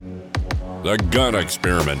The Gun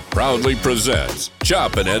Experiment proudly presents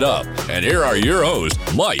Choppin' It Up. And here are your hosts,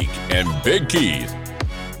 Mike and Big Keith.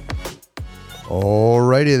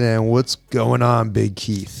 Alrighty then, what's going on, Big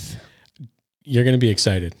Keith? You're going to be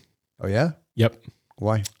excited. Oh yeah? Yep.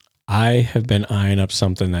 Why? I have been eyeing up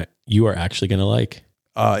something that you are actually going to like.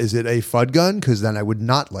 Is it a FUD gun? Because then I would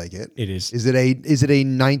not like it. It is. Is it a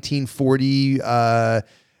 1940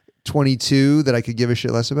 22 that I could give a shit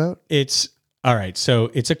less about? It's all right. So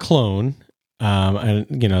it's a clone, and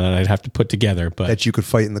that I'd have to put together, but That you could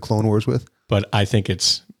fight in the Clone Wars with? but I think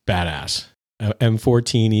it's badass.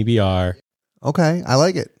 M14 EBR. Okay, I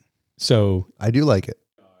like it. So I do like it.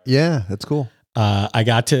 Yeah, that's cool. I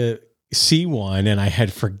got to see one, and I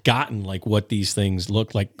had forgotten like what these things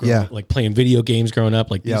looked like. Yeah. Like playing video games growing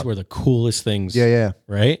up. Like these Yep. were the coolest things. Yeah.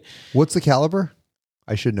 Right. What's the caliber?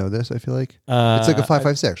 I should know this, I feel like. It's like a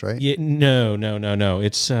 5.56, right? Yeah. No.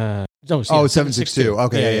 It's Oh, 7.62.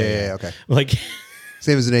 Okay, yeah. Okay. Like.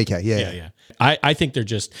 Same as an AK. Yeah. I think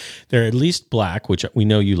they're at least black, which we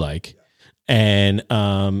know you like, and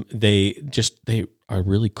they are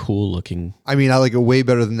really cool looking. I mean, I like it way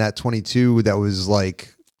better than that 22 that was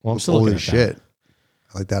like Well, I'm still old looking as at that. shit.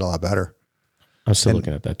 I like that a lot better. I'm still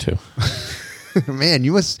looking at that too. Man,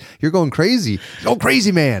 you're going crazy. Go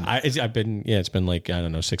crazy, man. It's been like, I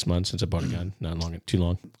don't know, 6 months since I bought a gun. Not too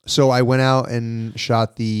long. So I went out and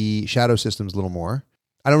shot the Shadow Systems a little more.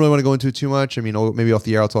 I don't really want to go into it too much. I mean, maybe off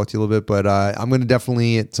the air I'll talk to you a little bit, but I'm going to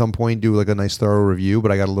definitely at some point do like a nice thorough review,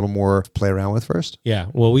 but I got a little more to play around with first. Yeah.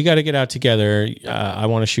 Well, we got to get out together. I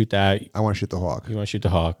want to shoot that. I want to shoot the Hawk. You want to shoot the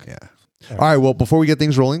Hawk? Yeah. All right. Well, before we get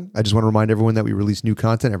things rolling, I just want to remind everyone that we release new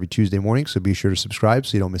content every Tuesday morning. So be sure to subscribe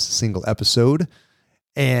so you don't miss a single episode.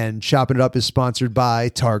 And Choppin' It Up is sponsored by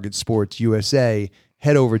Target Sports USA.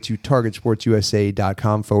 Head over to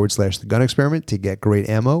targetsportsusa.com/The Gun Experiment to get great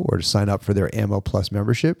ammo or to sign up for their Ammo Plus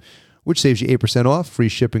membership, which saves you 8% off, free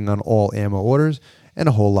shipping on all ammo orders, and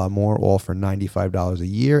a whole lot more, all for $95 a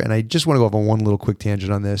year. And I just want to go off on one little quick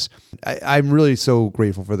tangent on this. I'm really so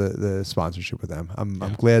grateful for the sponsorship with them. I'm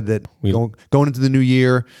glad that going into the new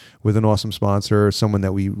year with an awesome sponsor, someone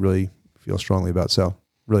that we really feel strongly about. So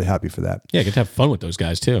really happy for that. Yeah, get to have fun with those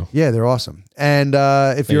guys too. Yeah, they're awesome. And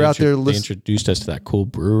if you're out there they listening, introduced us to that cool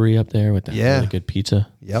brewery up there with that really good pizza.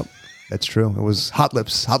 Yep, that's true. It was Hot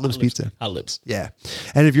Lips Pizza. Hot Lips. Yeah.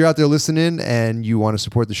 And if you're out there listening and you want to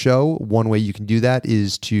support the show, one way you can do that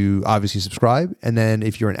is to obviously subscribe. And then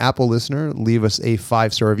if you're an Apple listener, leave us a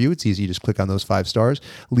 5-star review. It's easy. You just click on those 5 stars.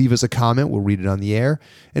 Leave us a comment. We'll read it on the air.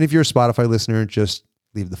 And if you're a Spotify listener, just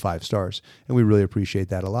leave the 5 stars. And we really appreciate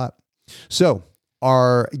that a lot. So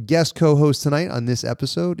our guest co-host tonight on this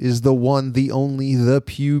episode is the one, the only, the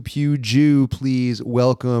Pew Pew Jew. Please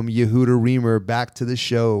welcome Yehuda Reamer back to the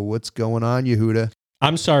show. What's going on, Yehuda?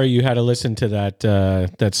 I'm sorry you had to listen to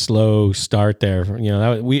that slow start there.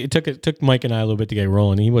 It took Mike and I a little bit to get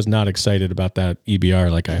rolling. He was not excited about that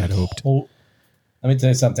EBR like I had hoped. Let me tell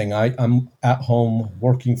you something. I'm at home,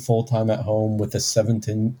 working full-time at home with a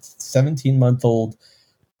 17-month-old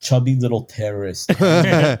chubby little terrorist.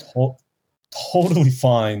 Totally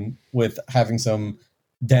fine with having some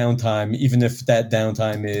downtime, even if that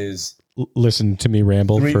downtime is listen to me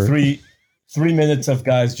ramble for 3 minutes of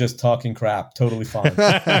guys just talking crap. Totally fine.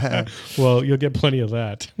 Well, you'll get plenty of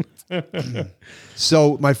that.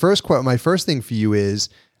 So my first thing for you is,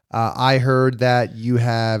 I heard that you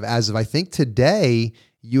have, as of I think today,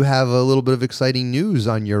 you have a little bit of exciting news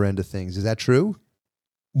on your end of things. Is that true?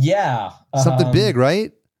 Yeah, Something big,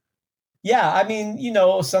 right? Yeah, I mean,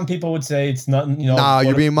 some people would say it's not, Nah,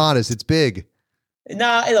 you're being modest. It's big.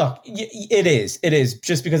 Nah, look, it is. It is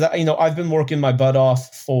just because, I've been working my butt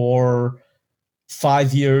off for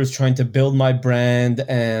 5 years trying to build my brand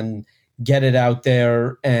and get it out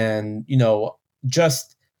there and,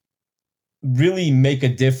 just really make a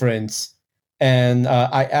difference. And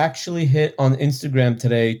I actually hit on Instagram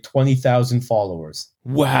today 20,000 followers.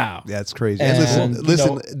 Wow. That's crazy. And listen,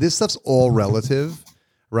 this stuff's all relative.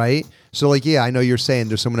 Right. So like, yeah, I know you're saying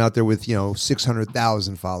there's someone out there with,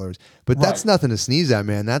 600,000 followers, but that's nothing to sneeze at,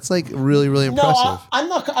 man. That's like really, really impressive. No,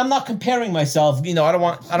 I'm not comparing myself. I don't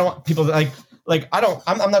want people to I'm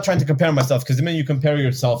not trying to compare myself, because the minute you compare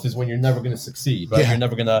yourself is when you're never going to succeed, right? Yeah. You're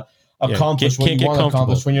never going to accomplish what you want to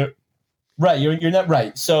accomplish when you're right. You're not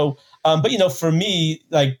right. So, but for me,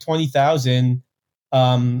 like 20,000,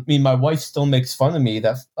 my wife still makes fun of me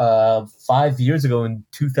that 5 years ago in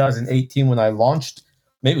 2018 when I launched.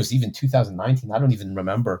 Maybe it was even 2019. I don't even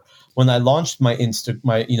remember when I launched my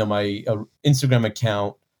Instagram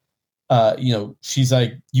account. She's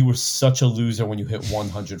like, "You were such a loser when you hit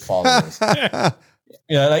 100 followers."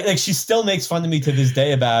 Like she still makes fun of me to this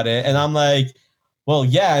day about it, and I'm like, Well,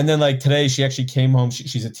 yeah. And then like today she actually came home.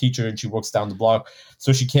 She's a teacher and she works down the block.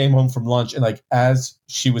 So she came home from lunch, and like as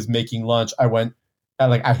she was making lunch,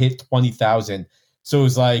 I hit 20,000. So it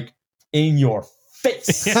was like in your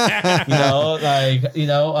face, Did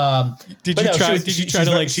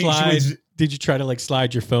you try to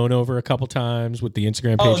slide your phone over a couple times with the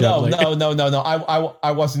Instagram page? No.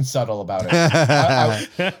 I wasn't subtle about it. I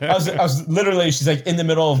was literally, she's like in the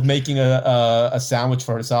middle of making a sandwich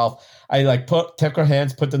for herself. I like took her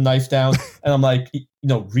hands, put the knife down, and I'm like,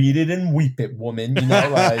 read it and weep it, woman.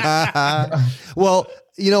 Well,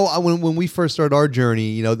 when we first started our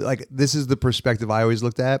journey, like this is the perspective I always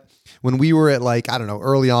looked at. When we were at like, I don't know,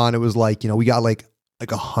 early on, it was like, we got like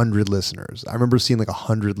 100 listeners. I remember seeing like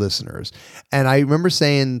 100 listeners. And I remember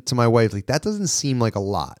saying to my wife, like, that doesn't seem like a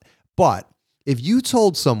lot. But if you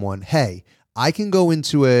told someone, hey, I can go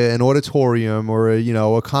into an auditorium or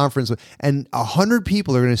a conference and 100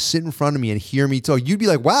 people are going to sit in front of me and hear me talk, you'd be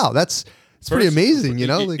like, wow, it's pretty amazing,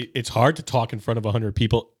 It's hard to talk in front of 100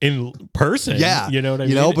 people in person. Yeah. You know what I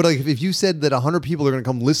mean? But like if you said that 100 people are going to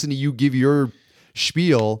come listen to you give your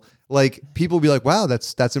spiel, like people will be like, wow,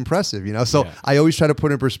 that's impressive, So yeah. I always try to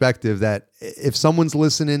put in perspective that if someone's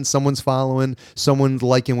listening, someone's following, someone's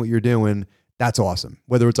liking what you're doing, that's awesome.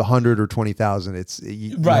 Whether it's 100 or 20,000, it's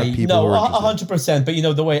right. No, 100%. But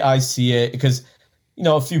the way I see it, because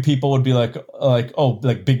a few people would be like, oh,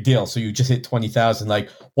 like big deal. So you just hit 20,000.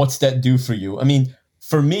 Like, what's that do for you? I mean,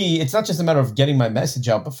 for me, it's not just a matter of getting my message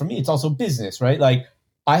out, but for me, it's also business, right? Like,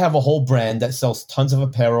 I have a whole brand that sells tons of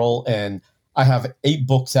apparel, and I have 8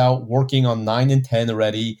 books out, working on 9 and 10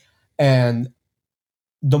 already. And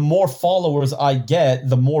the more followers I get,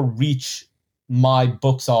 the more reach my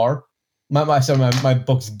books are. My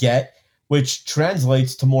books get, which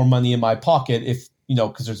translates to more money in my pocket if,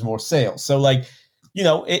 because there's more sales. So like,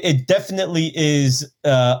 it definitely is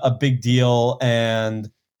a big deal. And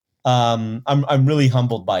I'm really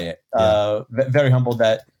humbled by it. Yeah. Very humbled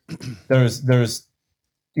that there's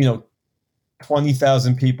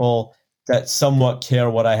 20,000 people that somewhat care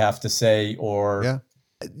what I have to say. Or yeah.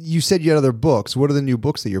 You said you had other books. What are the new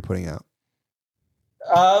books that you're putting out?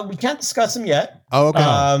 We can't discuss them yet. Oh,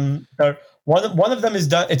 okay. One of them is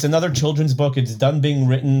done. It's another children's book. It's done being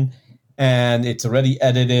written, and it's already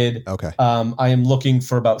edited. Okay. I am looking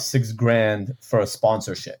for about $6,000 for a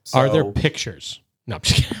sponsorship. So, are there pictures? No,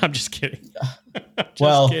 I'm just kidding.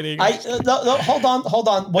 Kidding. No, hold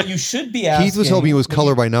on. What you should be asking. Keith was hoping it was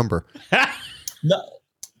color by number. No,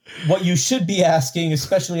 what you should be asking,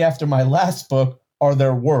 especially after my last book, are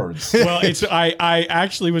there words? Well, I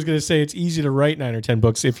actually was going to say it's easy to write 9 or 10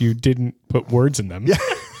 books if you didn't put words in them. Yeah.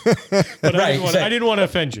 But right, I didn't want to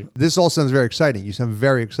offend you. This all sounds very exciting. You sound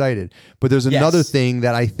very excited. But there's another thing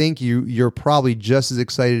that I think you're probably just as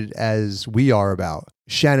excited as we are about.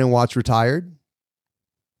 Shannon Watts retired.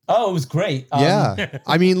 Oh, it was great. Yeah.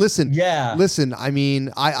 I mean, listen. Yeah. Listen, I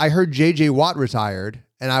mean, I heard JJ Watt retired.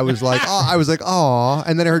 And I was like, oh,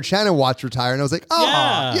 and then I heard Shannon Watts retire, and I was like,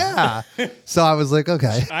 oh, yeah. So I was like,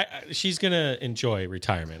 okay, she's gonna enjoy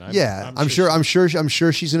retirement. I'm sure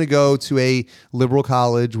she's gonna go to a liberal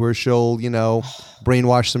college where she'll,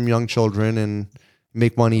 brainwash some young children and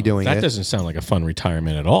make money doing it. That doesn't sound like a fun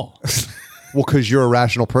retirement at all. Well, because you're a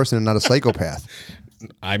rational person and not a psychopath.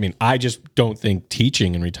 I mean, I just don't think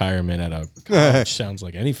teaching in retirement at a college sounds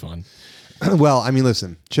like any fun. Well, I mean,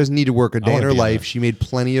 listen, she doesn't need to work a day in her life. She made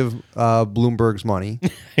plenty of Bloomberg's money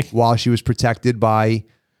while she was protected by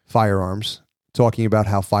firearms, talking about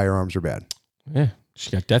how firearms are bad. Yeah, she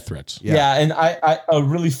got death threats. Yeah, and a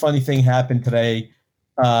really funny thing happened today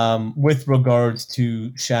with regards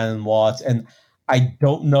to Shannon Watts, and I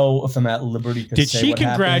don't know if I'm at liberty to say what happened. Did she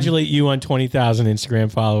congratulate you on 20,000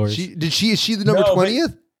 Instagram followers? Is she the number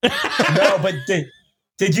 20th? No, but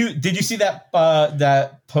Did you see that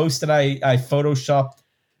post that I photoshopped?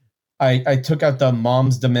 I took out the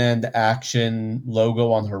Moms Demand Action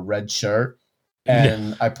logo on her red shirt,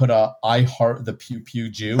 and I put I heart the Pew Pew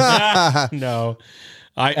Jew. No,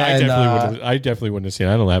 I definitely wouldn't have seen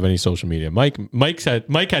it. I don't have any social media. Mike had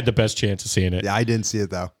the best chance of seeing it. Yeah, I didn't see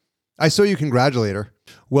it though. I saw you congratulate her.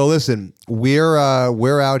 Well, listen, we're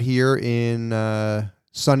out here in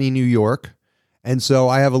sunny New York. And so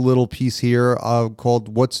I have a little piece here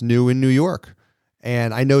called What's New in New York.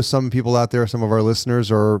 And I know some people out there, some of our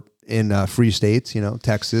listeners are in free states,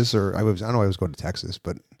 Texas, or I don't know, I always go to Texas,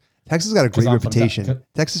 but Texas has got a great reputation.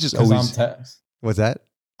 Texas just always. What's that?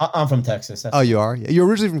 I'm from Texas. Oh, you are? You're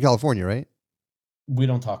originally from California, right? We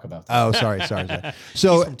don't talk about that. Oh, sorry. So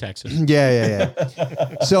he's from Texas. Yeah.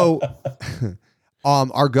 So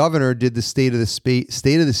Our governor did the state of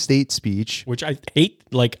the state speech, which I hate.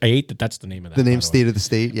 Like, I hate that that's the name of that. The name State of the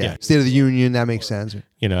State. Yeah. State of the Union. That makes sense.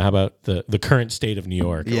 How about the current state of New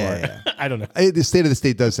York? Yeah. I don't know. The State of the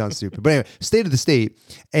State does sound stupid. But anyway, State of the State.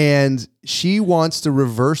 And she wants to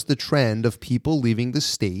reverse the trend of people leaving the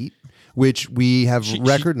state, which we have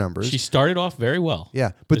record numbers. She started off very well.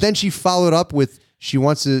 Yeah. But then she followed up with, she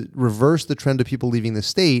wants to reverse the trend of people leaving the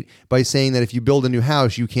state by saying that if you build a new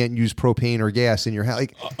house, you can't use propane or gas in your house.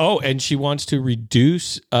 And she wants to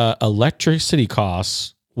reduce electricity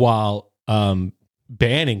costs while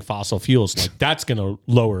banning fossil fuels. Like, that's going to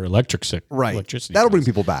lower electricity. That'll bring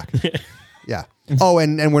people back. Yeah. Oh,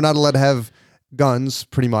 and we're not allowed to have guns,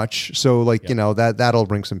 pretty much. So, that'll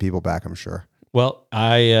bring some people back, I'm sure. Well,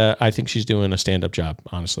 I think she's doing a stand-up job,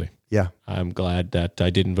 honestly. Yeah. I'm glad that I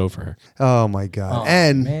didn't vote for her. Oh, my God.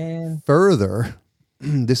 Further,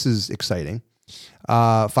 this is exciting.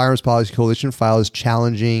 Firearms Policy Coalition files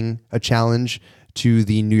challenging a challenge to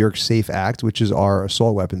the New York SAFE Act, which is our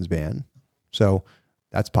assault weapons ban. So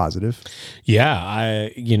that's positive. Yeah.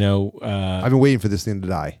 I've been waiting for this thing to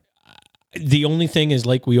die. The only thing is,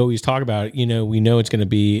 like we always talk about, we know it's going to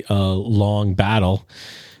be a long battle.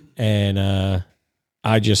 And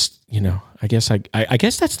I just, I guess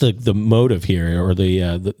that's the motive here, or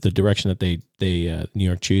the direction that they New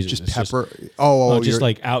York chooses. Just pepper.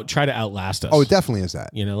 Try to outlast us. Oh, it definitely is that.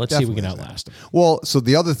 Let's see if we can outlast them. Well, so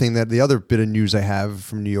the other bit of news I have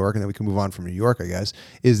from New York, and then we can move on from New York, I guess,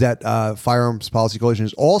 is that Firearms Policy Coalition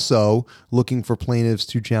is also looking for plaintiffs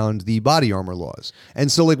to challenge the body armor laws.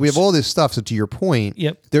 And so, we have all this stuff. So to your point,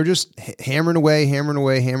 yep, they're just hammering away.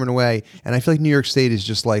 And I feel like New York State is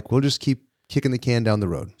just like, we'll just keep kicking the can down the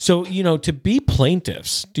road. So, to be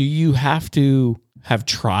plaintiffs, do you have to have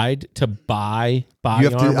tried to buy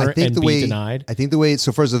body armor and be denied? I think the way,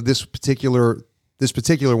 so first of this particular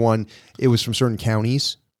one, it was from certain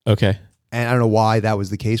counties. Okay. And I don't know why that was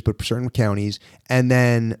the case, but certain counties. And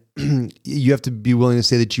then you have to be willing to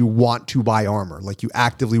say that you want to buy armor. Like, you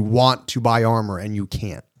actively want to buy armor and you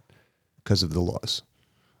can't because of the laws.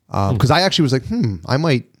 Because I actually was like, I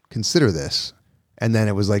might consider this. And then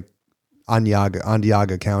it was like,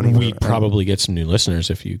 Onondaga County. We'd probably get some new listeners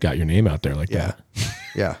if you got your name out there like that.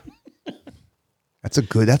 Yeah. That's a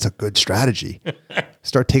good strategy.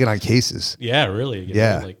 Start taking on cases. Yeah, really.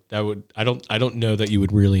 Yeah. Like, that would, I don't know that you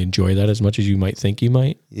would really enjoy that as much as you might think you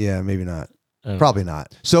might. Yeah, maybe not. Probably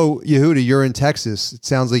not. So, Yehuda, you're in Texas. It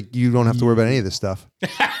sounds like you don't have to worry about any of this stuff.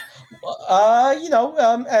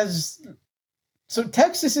 So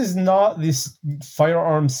Texas is not this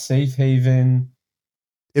firearm safe haven.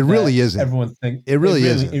 It really isn't. Everyone thinks it really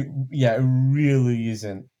isn't. It really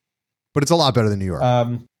isn't. But it's a lot better than New York.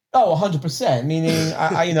 100%. Meaning,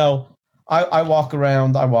 I walk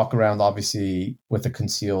around. Obviously, with a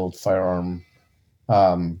concealed firearm,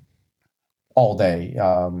 all day.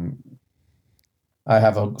 I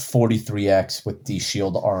have a 43X with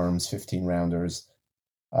de-shield arms, 15 rounders.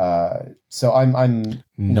 So I'm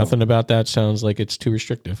nothing about that sounds like it's too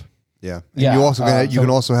restrictive. Yeah. Yeah. You can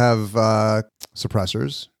also have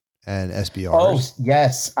suppressors and SBRs. Oh,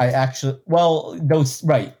 yes. Those,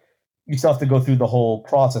 right. You still have to go through the whole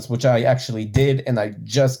process, which I actually did. And I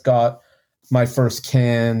just got my first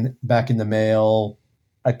can back in the mail.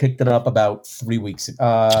 I picked it up about 3 weeks,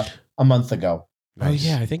 a month ago. Nice. Oh,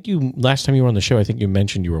 yeah. I think last time you were on the show, I think you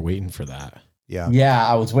mentioned you were waiting for that. Yeah. Yeah.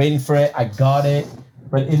 I was waiting for it. I got it.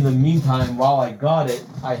 But in the meantime, while I got it,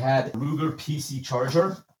 I had a Ruger PC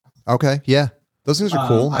charger. Okay, yeah. Those things are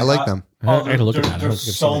cool. I like them. They're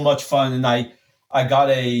so much fun. And I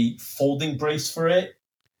got a folding brace for it.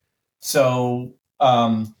 So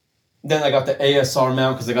then I got the ASR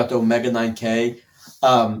mount because I got the Omega 9K.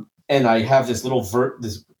 And I have this little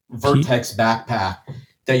Vertex backpack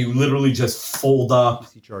that you literally just fold up.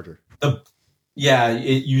 PC charger.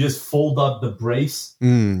 You just fold up the brace.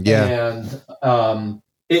 Yeah. And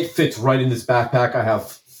it fits right in this backpack. I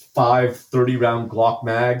have 5 30-round Glock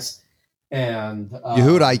mags. And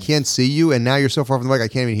Yehuda, I can't see you, and now you're so far from the mic, I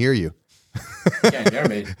can't even hear you. You can't hear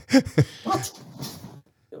me. What?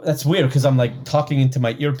 That's weird because I'm like talking into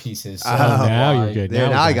my earpieces. So now you're good.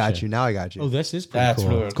 Now I got you. Now I got you. Oh, this is pretty cool.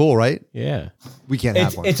 Really it's cool, right? Yeah. We can't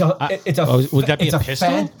have one. Would that be a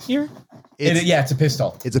pistol here? It's a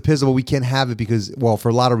pistol. It's a pistol, but we can't have it because, for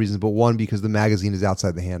a lot of reasons, but one, because the magazine is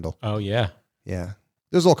outside the handle. Oh, yeah. Yeah.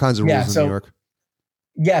 There's all kinds of rules in New York.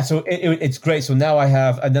 Yeah, so it's great. So now I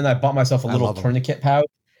have, and then I bought myself a little tourniquet pouch,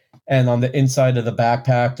 and on the inside of the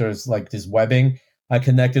backpack, there's like this webbing. I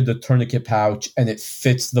connected the tourniquet pouch, and it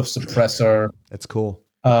fits the suppressor. That's cool.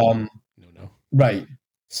 No. Right.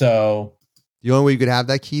 So the only way you could have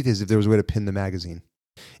that, Keith, is if there was a way to pin the magazine.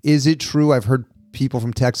 Is it true? I've heard people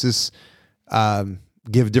from Texas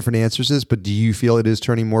give different answers to this, but do you feel it is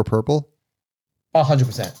turning more purple?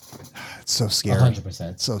 100%. It's so scary.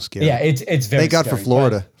 100%. So scary. Yeah, it's very. Thank God for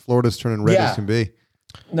Florida. Florida's turning red as can be.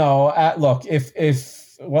 No, look,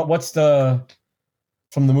 what's the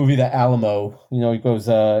from the movie The Alamo? It goes,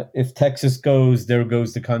 if Texas goes, there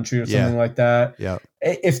goes the country, or something like that. Yeah.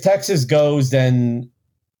 If Texas goes, then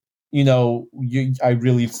I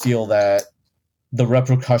really feel that the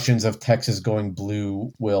repercussions of Texas going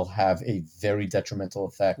blue will have a very detrimental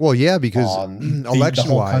effect. Well, yeah, because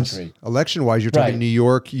election-wise, you're talking New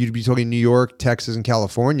York. You'd be talking New York, Texas, and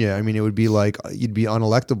California. I mean, it would be like you'd be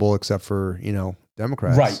unelectable except for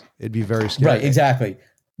Democrats. Right. It'd be very scary. Right. Exactly.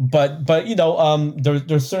 But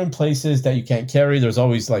there's certain places that you can't carry. There's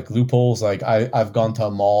always like loopholes. Like I've gone to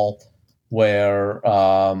a mall where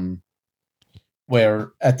at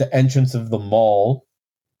the entrance of the mall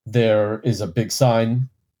there is a big sign,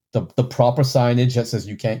 the proper signage that says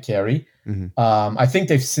you can't carry. Mm-hmm. I think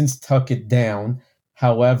they've since took it down.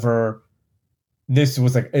 However, this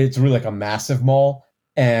was it's really like a massive mall,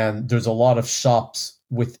 and there's a lot of shops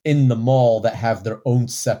within the mall that have their own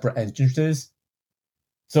separate entrances.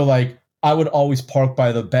 So like I would always park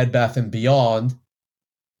by the Bed Bath & Beyond,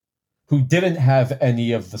 who didn't have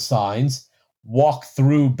any of the signs, walk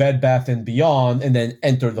through Bed Bath & Beyond, and then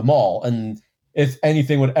enter the mall. And if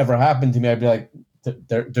anything would ever happen to me, I'd be like,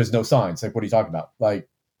 there's no signs. Like, what are you talking about? Like,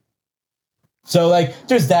 so like,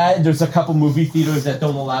 there's that. There's a couple movie theaters that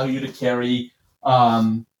don't allow you to carry,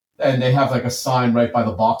 and they have like a sign right by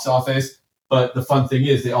the box office. But the fun thing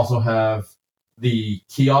is they also have the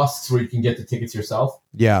kiosks where you can get the tickets yourself.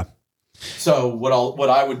 Yeah. So what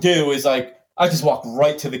I would do is like, I just walk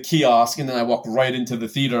right to the kiosk, and then I walk right into the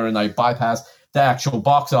theater, and I bypass the actual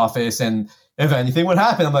box office. And if anything would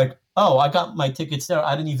happen, I'm like, oh, I got my tickets there.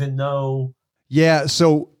 I didn't even know. Yeah.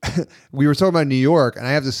 So we were talking about New York, and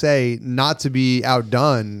I have to say, not to be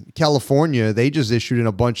outdone, California, they just issued in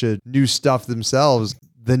a bunch of new stuff themselves.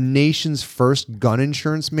 The nation's first gun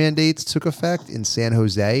insurance mandates took effect in San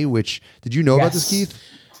Jose, which, did you know about this, Keith?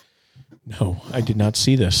 No, I did not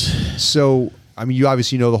see this. So, I mean, you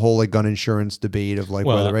obviously know the whole like gun insurance debate of like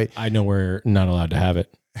whether, right? I know we're not allowed to have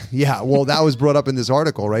it. Yeah, well, that was brought up in this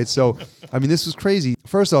article, right? So, I mean, this was crazy.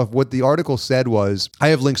 First off, what the article said was, I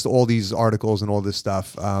have links to all these articles and all this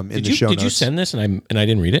stuff in the show notes. Did you send this and I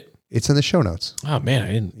didn't read it? It's in the show notes. Oh man,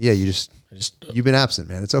 I didn't. Yeah, you've been absent,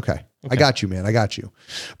 man. It's okay. I got you, man. I got you.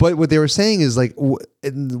 But what they were saying is like,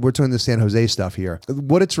 we're talking the San Jose stuff here.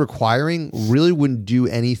 What it's requiring really wouldn't do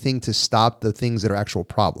anything to stop the things that are actual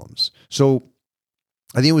problems. So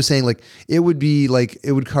I think it was saying like, it would be like,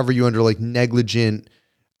 it would cover you under like negligent,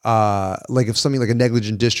 like if something like a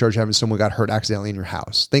negligent discharge having someone got hurt accidentally in your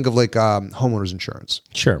house. Think of like homeowners insurance.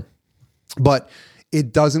 Sure. But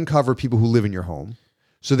it doesn't cover people who live in your home.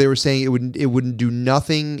 So they were saying it wouldn't do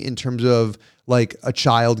nothing in terms of like a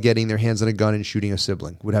child getting their hands on a gun and shooting a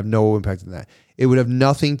sibling. Would have no impact on that. It would have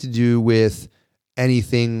nothing to do with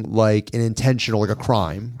anything like an intentional, like a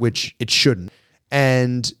crime, which it shouldn't.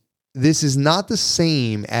 And this is not the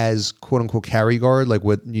same as quote unquote carry guard, like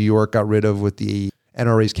what New York got rid of with the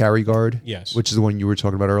NRA's carry guard. Yes. Which is the one you were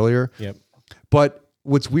talking about earlier. Yep. But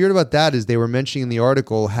what's weird about that is they were mentioning in the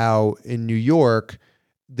article how in New York,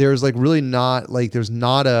 there's like really not like there's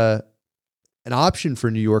not an option for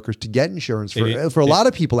New Yorkers to get insurance for a lot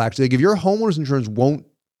of people. Actually, like if your homeowner's insurance won't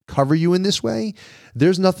cover you in this way,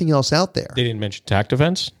 there's nothing else out there. They didn't mention tax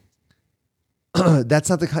defense. That's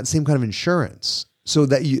not the same kind of insurance. So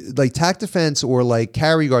that you like tax defense or like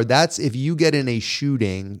carry guard, that's if you get in a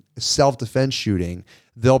shooting, self-defense shooting,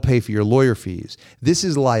 they'll pay for your lawyer fees. This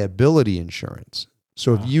is liability insurance.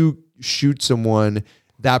 So if you shoot someone,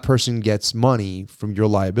 that person gets money from your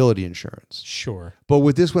liability insurance. Sure. But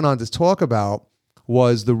what this went on to talk about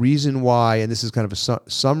was the reason why, and this is kind of a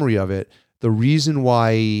summary of it, the reason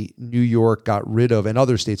why New York got rid of, and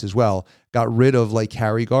other states as well, got rid of like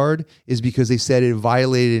carry guard is because they said it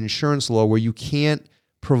violated insurance law where you can't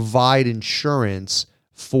provide insurance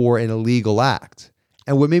for an illegal act.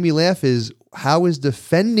 And what made me laugh is, how is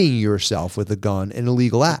defending yourself with a gun an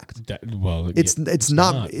illegal act? It's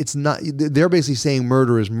not. They're basically saying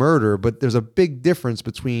murder is murder, but there's a big difference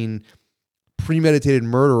between premeditated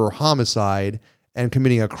murder or homicide and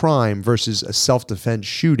committing a crime versus a self-defense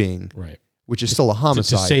shooting, right? Which is still a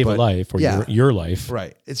homicide to save a life or your life,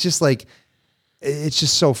 right? It's just like it's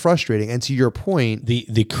just so frustrating. And to your point,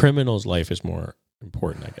 the criminal's life is more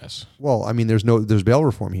important, I guess. Well, I mean, there's bail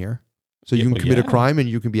reform here. So you can commit a crime and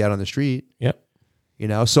you can be out on the street. Yep. You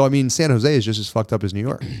know, so I mean, San Jose is just as fucked up as New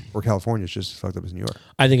York, or California is just as fucked up as New York.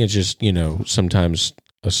 I think it's just, sometimes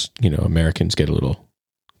Americans get a little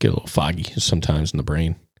get a little foggy sometimes in the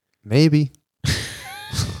brain. Maybe.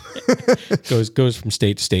 goes from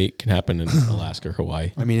state to state. Can happen in Alaska or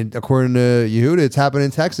Hawaii. I mean, according to Yehuda, it's happening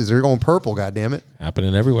in Texas. They're going purple. God damn it!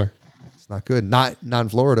 Happening everywhere. It's not good. Not in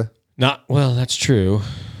Florida. Well, that's true.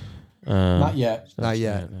 Not yet. Not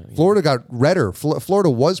yet. Florida got redder. Florida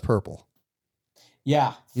was purple.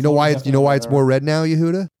 Yeah. You know why? It's more red now,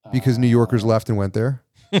 Yehuda? Because New Yorkers left and went there.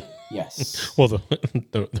 Yes. Well,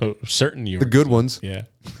 the certain New Yorkers. The good ones. Yeah.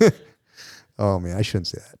 Oh man, I shouldn't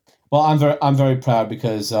say that. Well, I'm very proud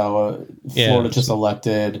because Florida just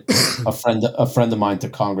elected a friend of mine to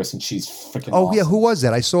Congress, and she's freaking. Oh awesome. yeah, who was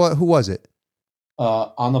that? I saw it. Who was it?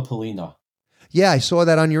 Anna Polina. Yeah, I saw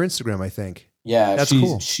that on your Instagram. I think. Yeah, that's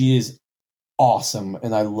cool. She is awesome,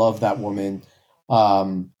 and I love that woman.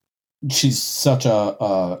 She's such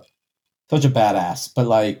a badass, but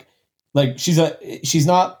like she's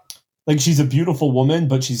a beautiful woman,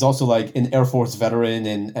 but she's also like an Air Force veteran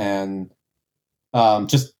and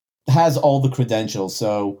just has all the credentials.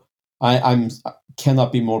 So I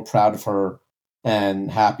cannot be more proud of her and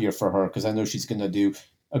happier for her because I know she's going to do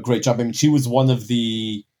a great job. I mean, she was one of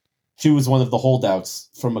the holdouts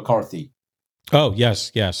for McCarthy. Oh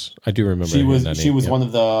yes, I do remember. She was one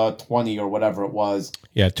of the 20 or whatever it was.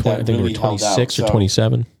 Yeah, I think they were 26 or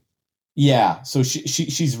 27. Yeah, so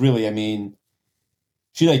she's really. I mean,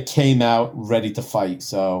 she like came out ready to fight.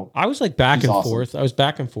 So I was like back and forth. I was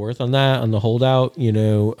back and forth on that on the holdout.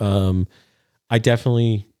 I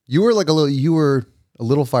definitely. You were a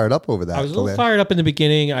little fired up over that. I was a little fired up in the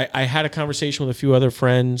beginning. I had a conversation with a few other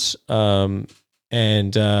friends, and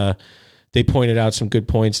they pointed out some good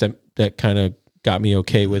points that kind of got me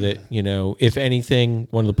okay with it. If anything,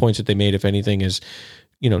 one of the points that they made, if anything, is,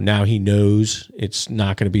 now he knows it's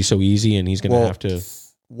not going to be so easy, and he's going to have to.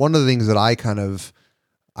 One of the things that I kind of,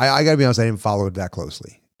 I got to be honest, I didn't follow it that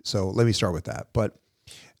closely. So let me start with that. But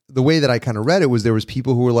the way that I kind of read it was there was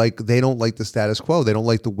people who were like, they don't like the status quo. They don't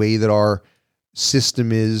like the way that our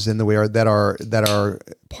system is and the way that our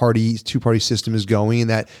two-party system is going, and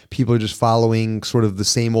that people are just following sort of the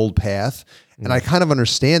same old path. And I kind of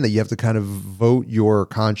understand that you have to kind of vote your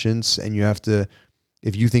conscience, and you have to,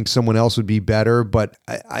 if you think someone else would be better. But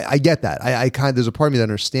I get that. There's a part of me that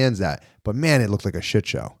understands that. But man, it looked like a shit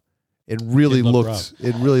show. It really looks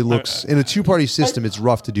in a two-party system. It's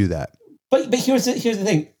rough to do that. But here's the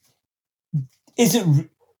thing.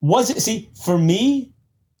 See, for me,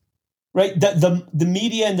 right? The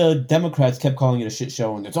media and the Democrats kept calling it a shit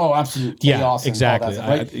show, and it's all absolute chaos. Yeah, exactly. And all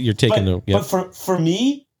that stuff, right? You're taking But for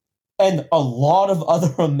me and a lot of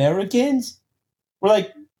other Americans, we're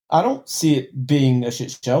like, I don't see it being a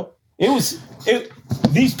shit show.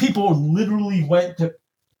 These people literally went to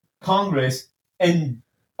Congress and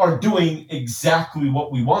are doing exactly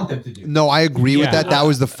what we want them to do. No, I agree with that. That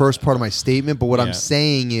was the first part of my statement. But what I'm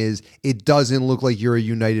saying is it doesn't look like you're a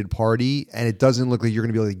united party, and it doesn't look like you're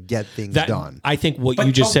going to be able to get things done. I think what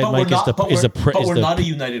you just said, Mike, we're not a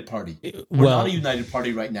united party. We're not a united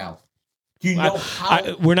party right now. Do you know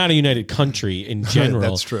how? We're not a united country in general.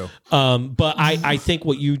 That's true. But I think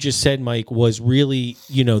what you just said, Mike, was really,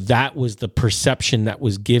 that was the perception that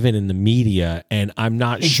was given in the media, and I'm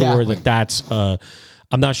not sure that that's.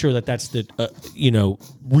 I'm not sure that that's the,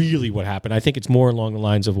 really what happened. I think it's more along the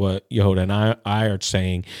lines of what Yehuda and I are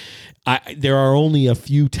saying. There are only a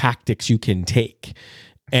few tactics you can take.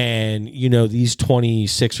 And, these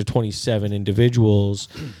 26 or 27 individuals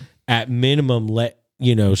at minimum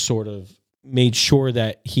sort of made sure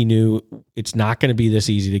that he knew it's not going to be this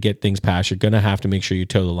easy to get things passed. You're going to have to make sure you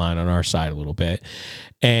toe the line on our side a little bit.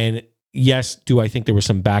 And yes, do I think there were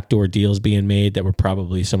some backdoor deals being made that were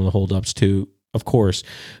probably some of the holdups too? Of course,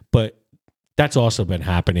 but that's also been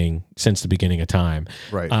happening since the beginning of time.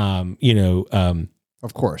 Right.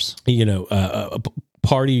 Of course.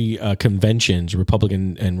 Party conventions,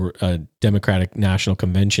 Republican and Democratic national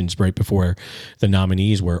conventions right before the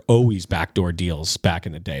nominees were always backdoor deals back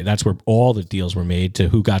in the day. That's where all the deals were made to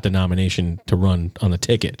who got the nomination to run on the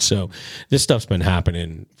ticket. So this stuff's been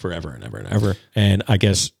happening forever and ever and ever. And I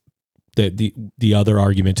guess the other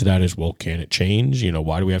argument to that is, well, can it change?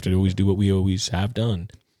 Why do we have to always do what we always have done?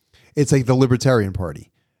 It's like the Libertarian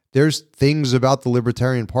Party. There's things about the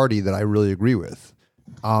Libertarian Party that I really agree with.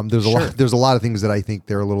 There's a lot of things that I think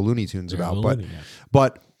they're a little Looney Tunes about,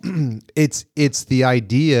 but it's the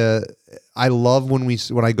idea. I love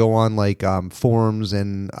when I go on like forums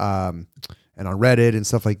and on Reddit and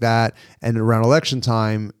stuff like that, and around election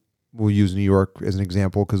time. We'll use New York as an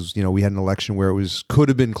example because, we had an election where it could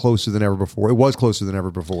have been closer than ever before. It was closer than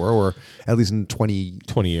ever before, or at least in 20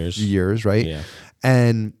 years. Years, right? Yeah.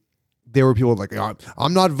 And there were people like,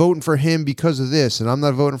 I'm not voting for him because of this, and I'm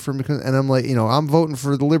not voting for him because, and I'm like, I'm voting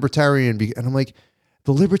for the libertarian, and I'm like,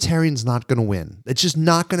 the libertarian's not going to win. It's just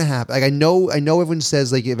not going to happen. Like I know everyone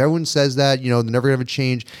says, like, if everyone says that, they're never going to have a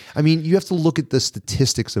change. I mean, you have to look at the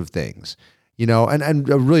statistics of things, and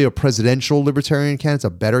really a presidential libertarian candidate's a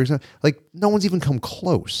better example. Like no one's even come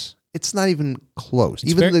close. It's not even close.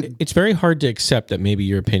 It's very hard to accept that maybe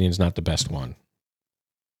your opinion's not the best one.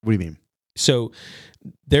 What do you mean? So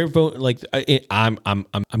their vote, like I'm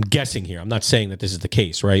guessing here. I'm not saying that this is the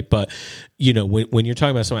case, right? But when you're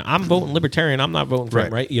talking about someone, I'm voting libertarian, I'm not voting for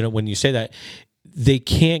him, right? When you say that, they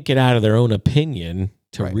can't get out of their own opinion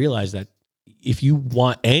to realize that if you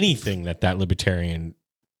want anything that libertarian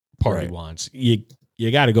party wants, you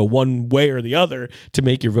got to go one way or the other to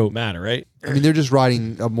make your vote matter, right? I mean, they're just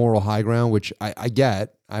riding a moral high ground, which I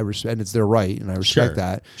get. I respect, and it's their right, and I respect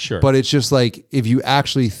that. Sure. But it's just like, if you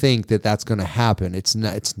actually think that that's going to happen, it's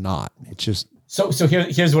not. It's not. It's just. So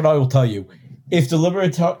here's what I will tell you: if the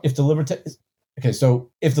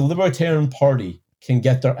Libertarian Party can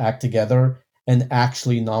get their act together and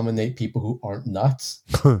actually nominate people who aren't nuts,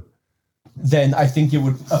 then I think it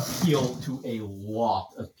would appeal to a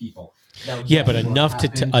lot of people. Now, but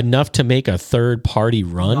enough to make a third party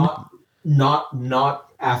run. Not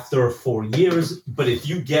after 4 years, but if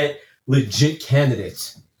you get legit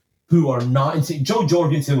candidates who are not insane. Jo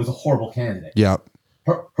Jorgensen was a horrible candidate. Yeah.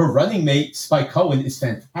 Her running mate, Spike Cohen, is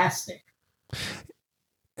fantastic.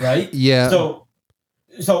 Right? Yeah. So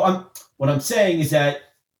what I'm saying is that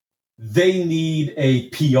they need a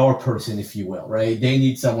PR person, if you will, right? They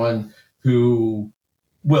need someone who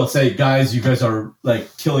will say, guys, you guys are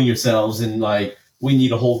like killing yourselves, and like we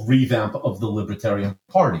need a whole revamp of the Libertarian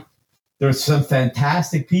Party. There's some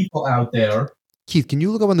fantastic people out there. Keith, can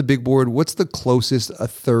you look up on the big board? What's the closest a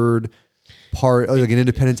third part, like an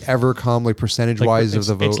independent's ever come, like percentage-wise of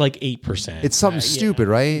the vote? It's like 8%. It's something stupid,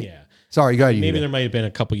 right? Yeah. Sorry, go ahead. Maybe there might have been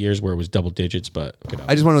a couple years where it was double digits, but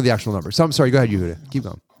I just want to know the actual number. So I'm sorry. Go ahead, Yehuda. Keep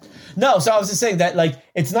going. No, so I was just saying that like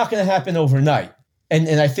it's not going to happen overnight, and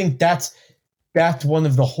I think that's one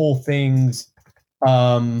of the whole things.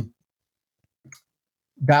 That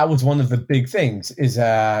was one of the big things is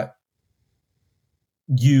that.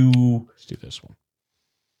 Let's do this one.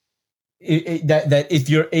 That if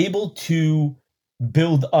you're able to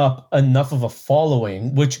build up enough of a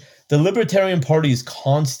following, which the Libertarian Party is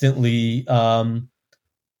constantly, an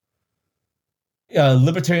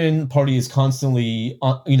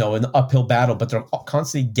uphill battle, but they're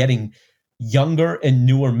constantly getting younger and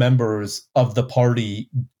newer members of the party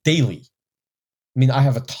daily. I mean, I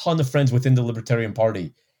have a ton of friends within the Libertarian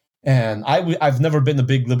Party, and I've never been a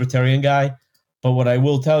big Libertarian guy. But what I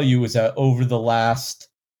will tell you is that over the last,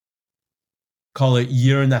 call it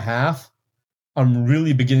year and a half, I'm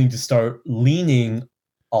really beginning to start leaning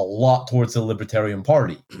a lot towards the Libertarian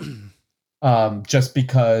Party. Just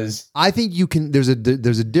because I think you can. There's a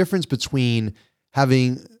difference between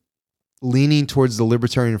leaning towards the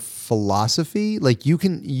libertarian philosophy. Like you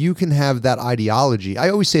can have that ideology. I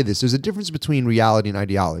always say this. There's a difference between reality and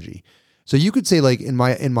ideology. So you could say, like, in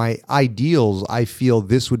my ideals, I feel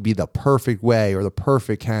this would be the perfect way or the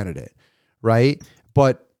perfect candidate, right?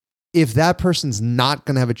 But if that person's not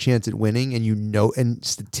going to have a chance at winning, and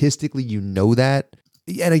statistically that,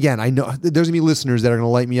 and again, I know there's going to be listeners that are going to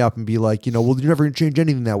light me up and be like, well, you're never going to change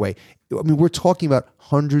anything that way. I mean, we're talking about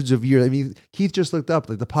hundreds of years. I mean, Keith just looked up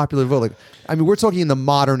like the popular vote. Like, I mean, we're talking in the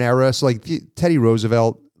modern era. So like Teddy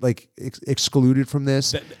Roosevelt, like excluded from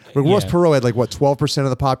this. Ross Perot had like what 12% of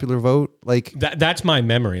the popular vote. Like that's my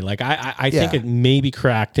memory. Like I think it maybe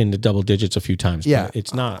cracked into double digits a few times. Yeah, but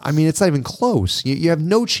it's not. I mean, it's not even close. You have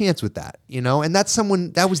no chance with that. And that's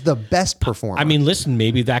someone that was the best performer. I mean, listen,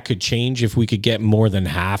 maybe that could change if we could get more than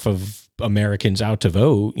half of Americans out to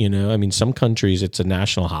vote. I mean, some countries it's a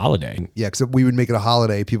national holiday. Yeah, except we would make it a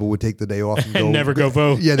holiday. People would take the day off and never go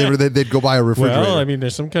vote. Yeah, they'd go buy a refrigerator. Well, I mean,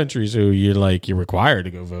 there's some countries who you're required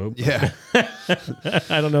to go vote. Yeah,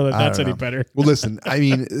 I don't know that that's any better. Well, listen, I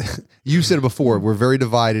mean, you said it before. We're very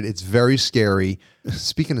divided. It's very scary.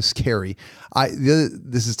 Speaking of scary,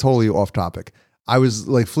 this is totally off topic. I was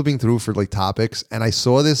like flipping through for like topics, and I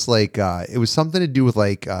saw this like it was something to do with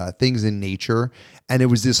like things in nature, and it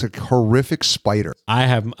was this like horrific spider. I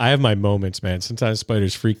have my moments, man. Sometimes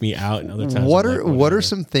spiders freak me out, and other times. What are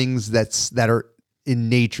some things that are in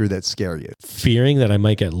nature that scare you? Fearing that I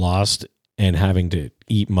might get lost and having to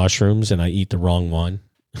eat mushrooms, and I eat the wrong one.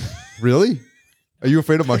 Really? Are you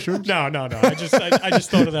afraid of mushrooms? No. I just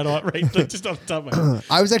thought of that right, just off the top of my head.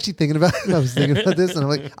 I was actually thinking about it. I was thinking about this, and I'm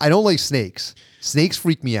like, I don't like snakes. Snakes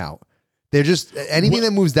freak me out. They're just anything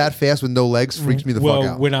that moves that fast with no legs freaks me the fuck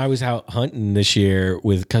out. When I was out hunting this year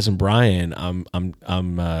with cousin Brian, I'm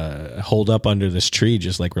holed up under this tree,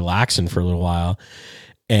 just like relaxing for a little while,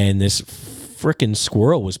 and this freaking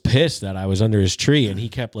squirrel was pissed that I was under his tree, and he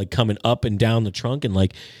kept like coming up and down the trunk, and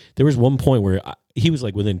like there was one point where he was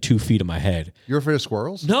like within 2 feet of my head. You're afraid of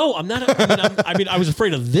squirrels? No, I'm not. I was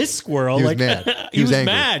afraid of this squirrel. He was like mad. He was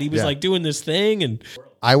mad. He was like doing this thing, and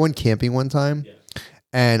I went camping one time,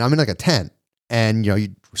 and I'm in like a tent, and you're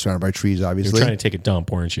surrounded by trees. Obviously, you were trying to take a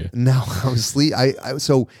dump, weren't you? No, I was asleep.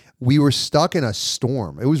 So we were stuck in a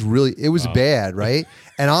storm. It was bad, right?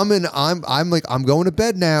 And I'm going to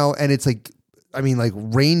bed now, and it's like.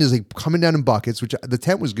 Rain is like coming down in buckets, which the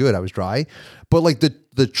tent was good. I was dry, but like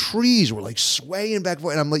the trees were like swaying back and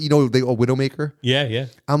forth. And I'm like, Widowmaker. Yeah.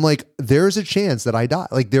 I'm like, there's a chance that I die.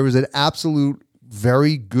 Like there was an absolute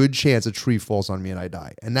very good chance a tree falls on me and I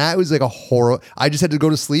die. And that was like a horror. I just had to go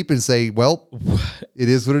to sleep and say, well, it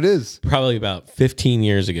is what it is. Probably about 15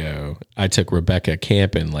 years ago, I took Rebecca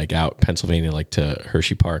camping, like out Pennsylvania, like to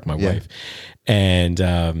Hershey Park, my wife.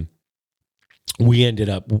 And,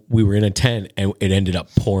 we were in a tent and it ended up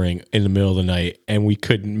pouring in the middle of the night and we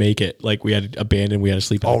couldn't make it. Like we had abandoned, we had to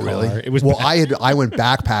sleep in the car. Really? It was bad. I went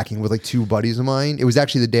backpacking with like 2 buddies of mine. It was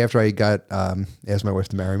actually the day after I got asked my wife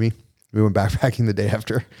to marry me. We went backpacking the day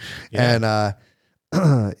after. Yeah.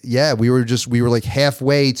 And we were like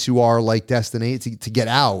halfway to our like destination to get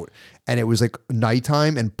out, and it was like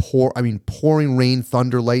nighttime and pouring rain,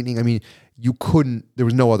 thunder, lightning. I mean, there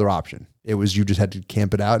was no other option. It was, you just had to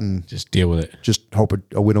camp it out and just deal with it. Just hope a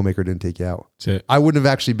Widowmaker didn't take you out. That's it. I wouldn't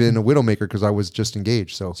have actually been a Widowmaker because I was just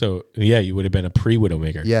engaged. So yeah, you would have been a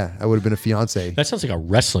pre-Widowmaker. Yeah, I would have been a fiance. That sounds like a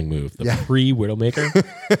wrestling move. The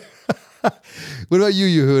pre-Widowmaker. What about you,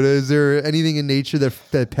 Yehuda? Is there anything in nature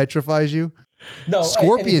that petrifies you? No.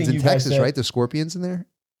 Scorpions in Texas, right? There's scorpions in there?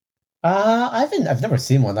 I've never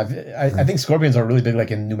seen one. I think scorpions are really big, like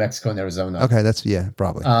in New Mexico and Arizona. Okay, that's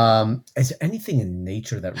probably. Is there anything in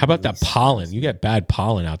nature that? How about that pollen? You get bad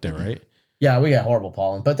pollen out there, right? Yeah, we get horrible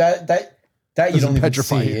pollen, but that you don't even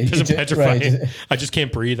see. It doesn't petrify. I just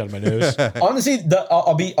can't breathe out of my nose. Honestly,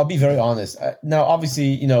 I'll be very honest. Now,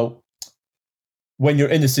 obviously, when you're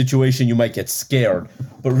in a situation, you might get scared,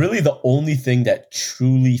 but really, the only thing that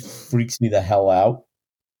truly freaks me the hell out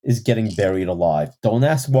is getting buried alive. Don't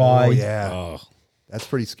ask why. Oh yeah, that's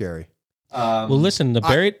pretty scary. Well, listen, the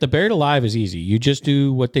buried alive is easy. You just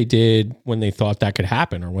do what they did when they thought that could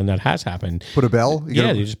happen or when that has happened. Put a bell.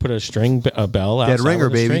 You just put a bell. Dead ringer,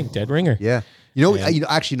 baby. Dead ringer. Yeah. You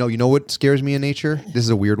know what scares me in nature? This is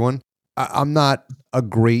a weird one. I'm not a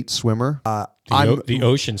great swimmer. The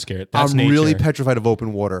ocean scared. That's I'm nature. really petrified of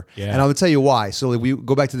open water. Yeah. And I will tell you why. So like, we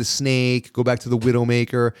go back to the snake, go back to the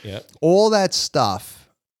Widowmaker, all that stuff.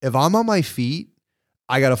 If I'm on my feet,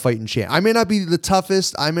 I got a fighting chance. I may not be the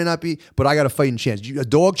toughest, but I got a fighting chance. A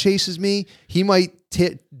dog chases me, he might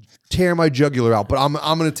tear my jugular out, but I'm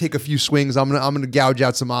going to take a few swings. I'm going to gouge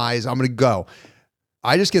out some eyes. I'm going to go.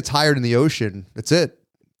 I just get tired in the ocean. That's it.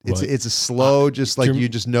 It's a slow, just like you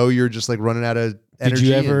just know you're just like running out of energy.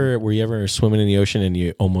 Were you ever swimming in the ocean and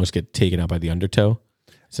you almost get taken out by the undertow?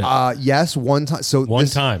 Yes, one time. So one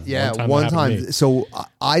time. So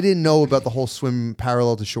I didn't know about the whole swim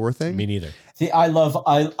parallel to shore thing. Me neither. See, I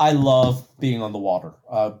love being on the water.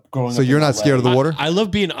 Growing so up you're not scared of the water? I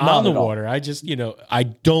love being on the water. I just, I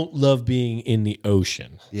don't love being in the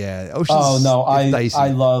ocean. Yeah, ocean's dicey.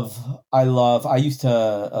 I used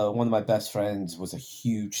to. One of my best friends was a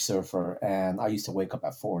huge surfer, and I used to wake up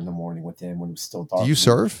at 4 a.m. with him when it was still dark. Do you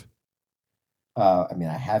surf? I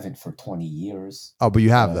haven't for 20 years. Oh, but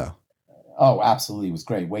you have though. Oh, absolutely. It was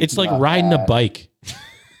great. It's like riding a bike.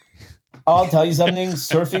 I'll tell you something.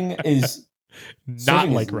 Surfing is not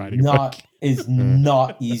like riding a bike. Is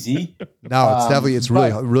not easy. No, it's definitely, it's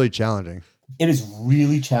really, really challenging. It is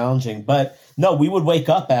really challenging. But no, we would wake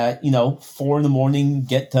up at, 4 a.m,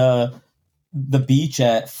 get to the beach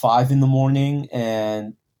at 5 a.m,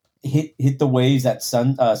 and hit the waves at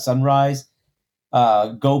sunrise.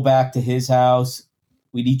 Go back to his house.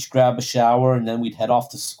 We'd each grab a shower and then we'd head off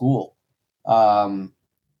to school.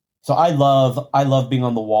 So I love being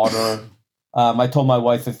on the water. I told my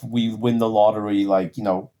wife if we win the lottery, like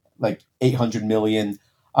 800 million,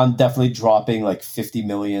 I'm definitely dropping like 50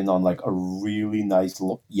 million on like a really nice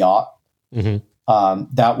yacht.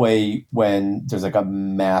 Mm-hmm. That way, when there's like a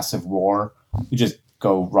massive roar, we just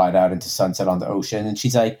go right out into sunset on the ocean. And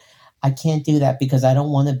she's like, I can't do that because I don't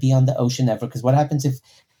want to be on the ocean ever. Because what happens if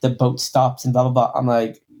the boat stops and blah, blah, blah. I'm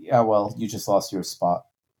like, yeah, well, you just lost your spot.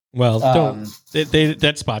 Well,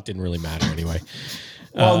 that spot didn't really matter anyway.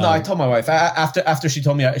 Well, no, I told my wife after she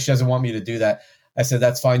told me she doesn't want me to do that. I said,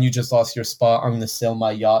 that's fine. You just lost your spot. I'm going to sail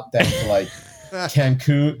my yacht down to like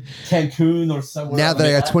Cancun or somewhere. Now that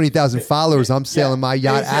I got 20,000 followers, I'm sailing my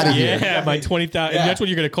yacht out of here. Yeah, my 20,000. That's what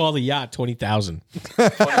you're going to call the yacht, 20,000.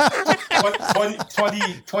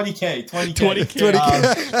 20K.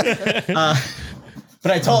 20K.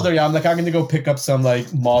 But I told her, I'm going to go pick up some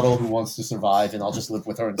like model who wants to survive, and I'll just live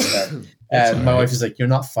with her instead. And my wife is like, "You're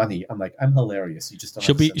not funny." I'm like, "I'm hilarious. You just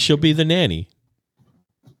don't." She'll be the nanny.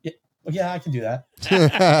 Yeah, I can do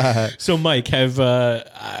that. So, Mike, have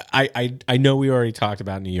I know we already talked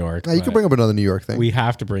about New York. You can bring up another New York thing. We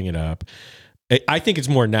have to bring it up. I think it's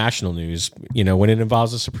more national news. When it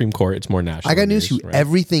involves the Supreme Court, it's more national. I got news for you. Right?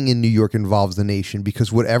 Everything in New York involves the nation because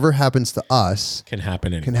whatever happens to us can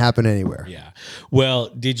happen anywhere. Yeah. Well,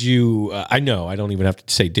 did you? I know. I don't even have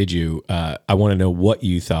to say. Did you? I want to know what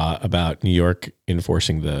you thought about New York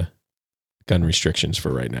enforcing the gun restrictions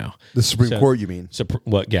for right now. The Supreme Court, you mean?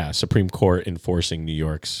 Supreme Court enforcing New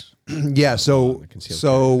York's. Yeah. So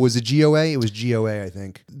was it GOA? It was GOA, I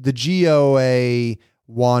think. The GOA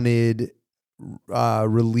wanted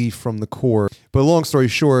relief from the court, but long story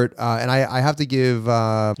short, and I have to give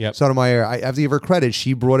Sotomayor, I have to give her credit.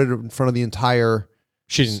 She brought it in front of the entire.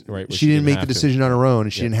 She didn't make the decision on her own,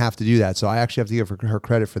 and she didn't have to do that. So I actually have to give her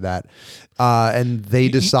credit for that. And they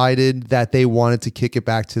decided that they wanted to kick it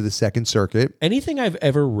back to the Second Circuit. Anything I've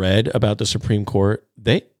ever read about the Supreme Court,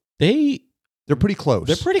 they're pretty close.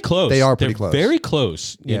 They're pretty close. They are pretty close. Very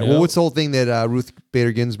close. Yeah. Well, what's the whole thing that Ruth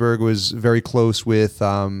Bader Ginsburg was very close with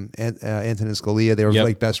Antonin Scalia? They were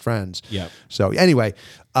like best friends. Yeah. So anyway,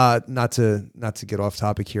 not to get off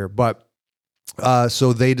topic here, but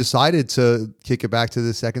so they decided to kick it back to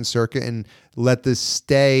the Second Circuit and let this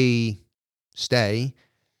stay.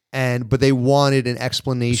 But they wanted an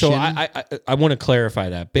explanation. So I want to clarify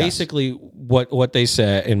that. Basically, what they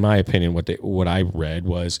said, in my opinion, what I read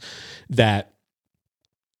was that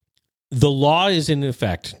the law is in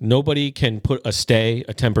effect. Nobody can put a stay,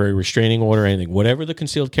 a temporary restraining order, anything. Whatever the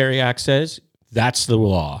Concealed Carry Act says, that's the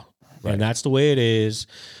law, right? And that's the way it is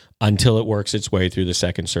until it works its way through the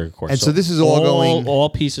Second Circuit Court. And so this is all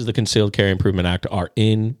pieces of the Concealed Carry Improvement Act are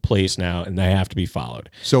in place now, and they have to be followed.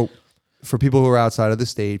 So for people who are outside of the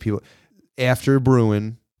state, after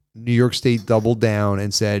Bruin, New York State doubled down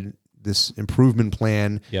and said this improvement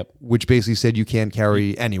plan, which basically said you can't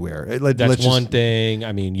carry anywhere. That's one thing.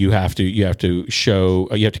 I mean, you have to show,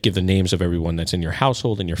 you have to give the names of everyone that's in your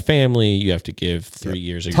household and your family. You have to give 3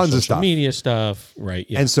 years of your social media stuff, right?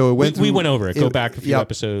 Yeah. And so it went. We went over it. Go back a few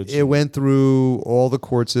episodes. It went through all the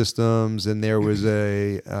court systems, and there was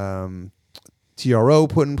a TRO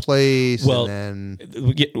put in place.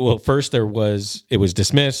 First it was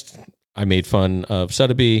dismissed. I made fun of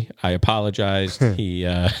Sotheby. I apologized.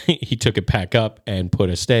 He took it back up and put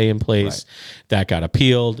a stay in place. Right. That got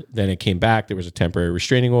appealed. Then it came back. There was a temporary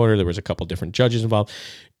restraining order. There was a couple different judges involved.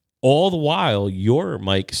 All the while, you're,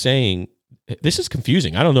 Mike, saying this is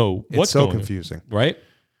confusing. I don't know what's so confusing, right?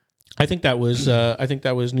 I think that was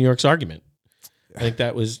New York's argument. I think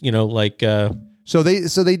that was So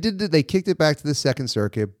they kicked it back to the Second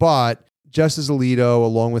Circuit, but Justice Alito,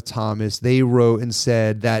 along with Thomas, they wrote and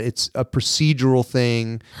said that it's a procedural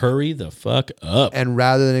thing. Hurry the fuck up. And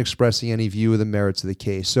rather than expressing any view of the merits of the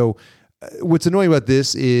case. So what's annoying about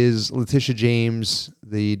this is Letitia James,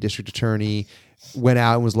 the district attorney, went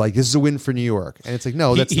out and was like, this is a win for New York. And it's like,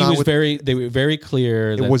 no, that's not. They were very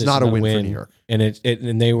clear. It was not a win for New York. And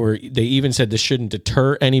they even said this shouldn't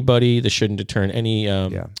deter anybody. This shouldn't deter any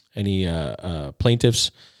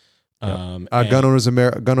plaintiffs. Gun Owners of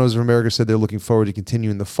America said they're looking forward to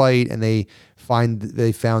continuing the fight, and they found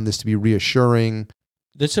this to be reassuring.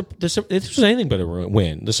 This was anything but a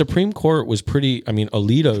win. The Supreme Court was pretty. I mean,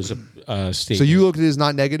 Alito's statement. So you look at it as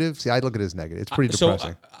not negative. See, I look at it as negative. It's pretty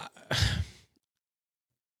depressing.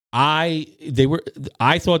 I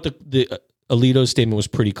thought the Alito's statement was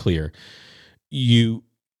pretty clear. You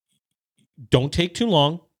don't take too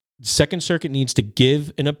long. Second Circuit needs to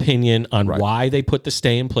give an opinion on why they put the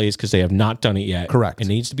stay in place because they have not done it yet. Correct. It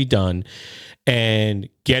needs to be done and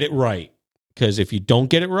get it right. Because if you don't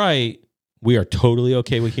get it right, we are totally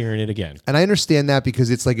okay with hearing it again. And I understand that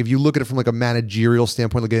because it's like if you look at it from like a managerial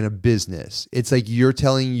standpoint, like in a business, it's like you're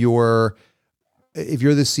telling if you're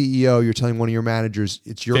the CEO, you're telling one of your managers,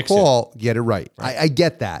 it's your call, get it right. I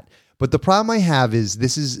get that. But the problem I have is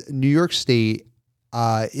this is New York State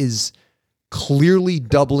is clearly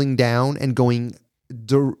doubling down and going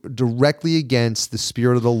directly against the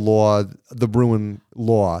spirit of the law, the Bruin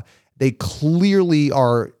law. They clearly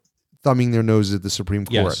are thumbing their noses at the Supreme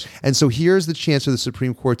Court. Yes. And so here's the chance for the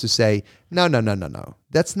Supreme Court to say, no.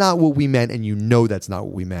 That's not what we meant, and you know that's not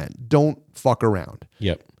what we meant. Don't fuck around.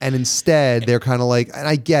 Yep. And instead, they're kind of like, and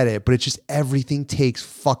I get it, but it's just everything takes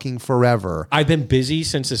fucking forever. I've been busy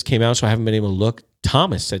since this came out, so I haven't been able to look.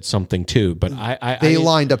 Thomas said something too, but they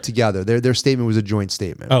lined up together. Their statement was a joint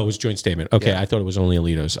statement. Oh, it was a joint statement. Okay, Yeah. I thought it was only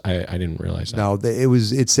Alito's. I didn't realize that. No,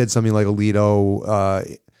 it said something like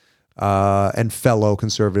Alito and fellow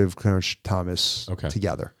conservative Thomas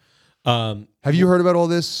together. Have you heard about all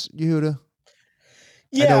this, Yehuda?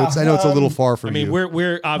 Yeah, I know it's a little far from you. I mean,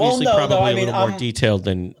 we're obviously a little more detailed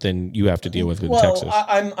than you have to deal with Texas.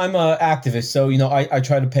 I'm an activist, so I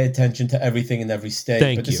try to pay attention to everything in every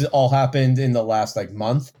state. This has all happened in the last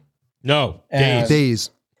month. No, days.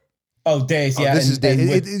 Oh, days. Yeah, this is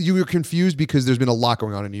days. You were confused because there's been a lot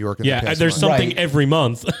going on in New York. There's something every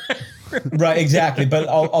month. Right, exactly. But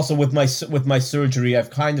also with my surgery, I've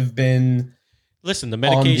kind of been. Listen, the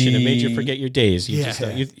medication it made you forget your days. 2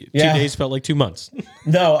 days felt like 2 months.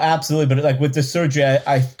 No, absolutely. But with the surgery,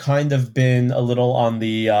 I've kind of been a little on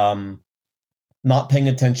the not paying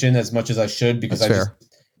attention as much as I should because That's fair.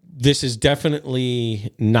 This is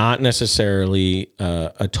definitely not necessarily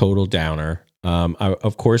a total downer.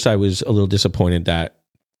 Of course, I was a little disappointed that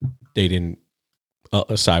they didn't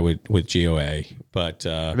side with GOA, but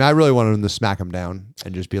I really wanted them to smack them down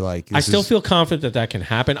and just be like, I still feel confident that can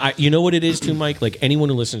happen. You know what it is too, Mike? Like anyone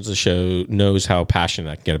who listens to the show knows how passionate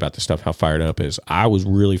I can get about this stuff, how fired up is. I was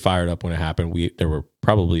really fired up when it happened. There were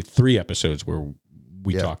probably 3 episodes where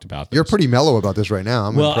we talked about this. You're pretty mellow about this right now.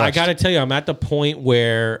 I'm impressed. I got to tell you, I'm at the point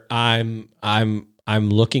where I'm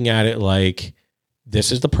looking at it like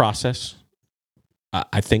this is the process.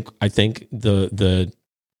 I think the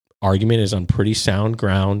argument is on pretty sound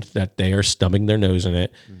ground that they are stubbing their nose in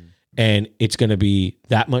it, and it's going to be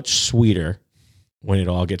that much sweeter when it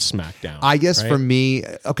all gets smacked down. I guess for me,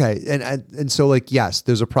 okay, and so yes,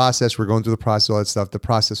 there's a process. We're going through the process, all that stuff. The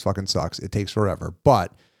process fucking sucks. It takes forever,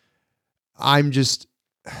 but I'm just.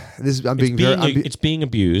 It's being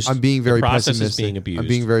abused. I'm being very the process pessimistic. Is being abused. I'm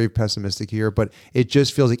being very pessimistic here, but it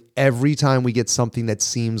just feels like every time we get something that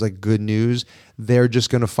seems like good news, they're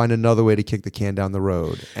just going to find another way to kick the can down the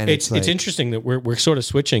road. And it's interesting that we're sort of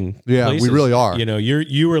switching. Yeah, places. we really are.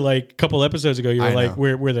 You were like a couple episodes ago. You were like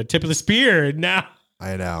we're the tip of the spear, and now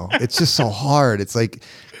I know it's just so hard. It's like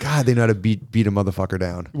God, they know how to beat a motherfucker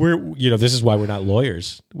down. This is why we're not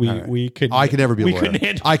lawyers. We could. I could never be a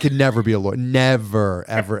lawyer. I could never be a lawyer. Never,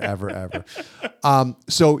 ever, ever, ever.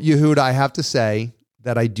 So Yehuda, I have to say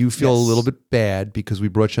that I do feel a little bit bad because we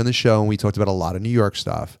brought you on the show and we talked about a lot of New York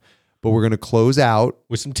stuff, but we're going to close out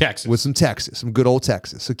with some Texas, some good old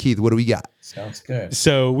Texas. So Keith, what do we got? Sounds good.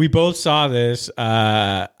 So we both saw this.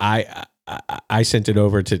 I sent it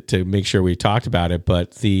over to make sure we talked about it,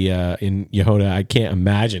 but in Yehuda, I can't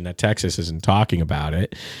imagine that Texas isn't talking about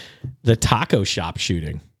it. The taco shop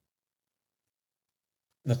shooting.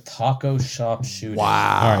 The taco shop shooting.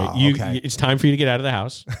 Wow. All right, it's time for you to get out of the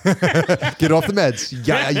house. Get off the meds. You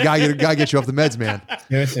gotta get you off the meds, man.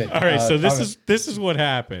 All right, so this is what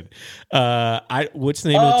happened. What's the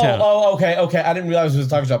name of the town? Oh, okay. I didn't realize it was a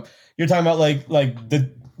taco shop. You're talking about like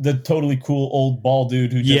the totally cool old bald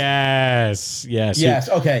dude who just yes.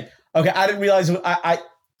 Okay. I didn't realize I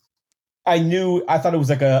thought it was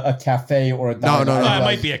like a cafe or a diner. No. It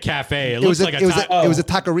might be a cafe. It looks like it was a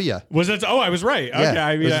taqueria. Was it? Oh, I was right. Okay, yeah,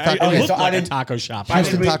 it looked like a taco shop. I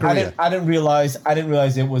didn't realize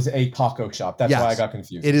it was a taco shop. That's why I got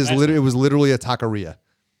confused. It was literally a taqueria.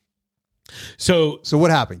 So what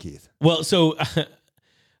happened, Keith? Well, so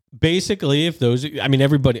basically, if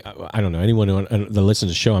everybody, I don't know, anyone that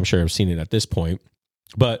listens to the show, I'm sure have seen it at this point,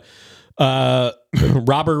 but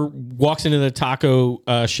Robert walks into the taco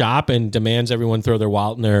shop and demands everyone throw their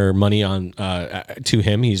wallet and their money on to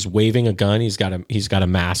him. He's waving a gun. He's got a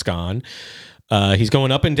mask on. He's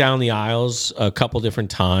going up and down the aisles a couple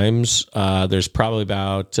different times. There's probably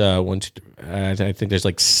about I think there's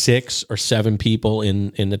like 6 or 7 people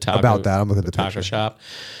in the taco. About that, I'm looking at the taco shop,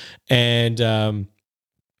 and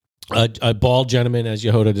a bald gentleman, as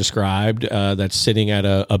Yehuda described, that's sitting at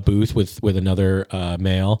a booth with another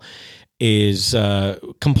male, is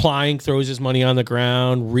complying, throws his money on the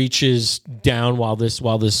ground, reaches down while this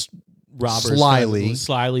robber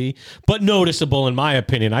slyly, but noticeable in my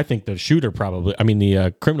opinion. I think the shooter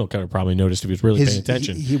the criminal could have probably noticed if he was really paying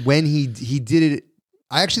attention. When he did it,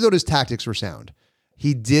 I actually thought his tactics were sound.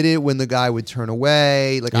 He did it when the guy would turn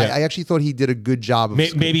away. I actually thought he did a good job of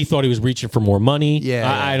maybe he thought he was reaching for more money.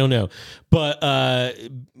 Yeah, I don't know. But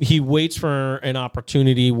he waits for an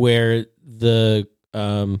opportunity where the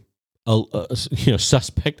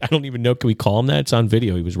suspect. I don't even know. Can we call him that? It's on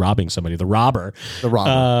video. He was robbing somebody. The robber.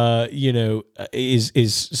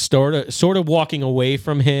 Is sort of walking away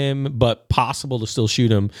from him, but possible to still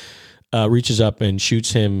shoot him. Reaches up and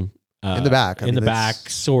shoots him in the back. In the back,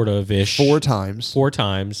 sort of ish. 4 times. 4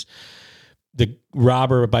 times. The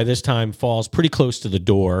robber by this time falls pretty close to the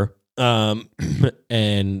door,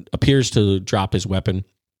 and appears to drop his weapon.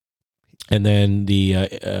 And then the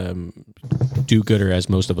do-gooder, as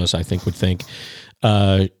most of us, I think, would think,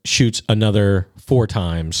 shoots another 4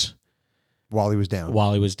 times. While he was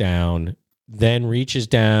down. Then reaches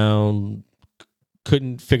down,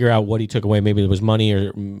 couldn't figure out what he took away. Maybe it was money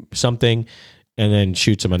or something. And then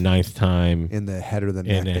shoots him a 9th time. In the head or the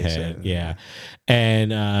neck. In the head, yeah.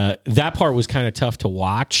 And that part was kind of tough to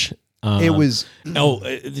watch. It was.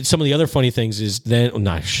 Some of the other funny things is then.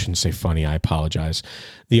 No, I shouldn't say funny. I apologize.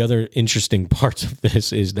 The other interesting parts of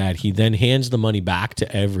this is that he then hands the money back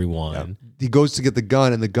to everyone. Yeah. He goes to get the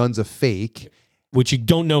gun, and the gun's a fake, which you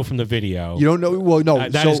don't know from the video. You don't know. Well, no,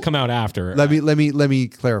 that has come out after. Let me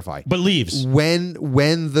clarify. But leaves when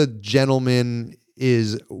the gentleman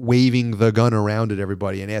is waving the gun around at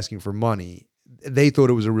everybody and asking for money. They thought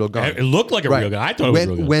it was a real gun. It looked like a real gun. I thought it was a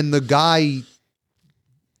real gun. When the guy.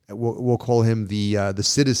 We'll call him the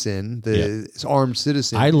citizen, armed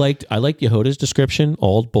citizen. I liked Yehuda's description.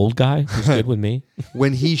 Old, bold guy. He's good with me.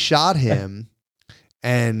 When he shot him,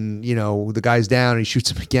 and the guy's down, and he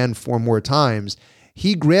shoots him again 4 more times.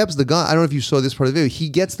 He grabs the gun. I don't know if you saw this part of the video. He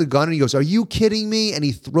gets the gun and he goes, "Are you kidding me?" And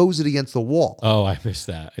he throws it against the wall. Oh, I missed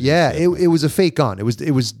that. It was a fake gun.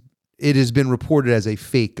 It has been reported as a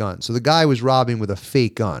fake gun. So the guy was robbing with a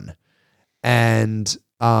fake gun, and.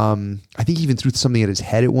 I think he even threw something at his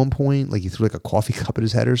head at one point. Like he threw like a coffee cup at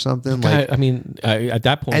his head or something. At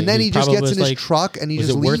that point, and then he just gets in his truck and he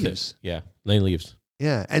just leaves. Yeah, then he leaves.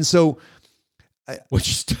 Yeah, and so, which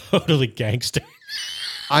is totally gangster.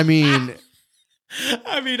 I mean,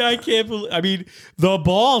 I can't believe. I mean, the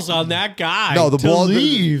balls on that guy. No, the balls.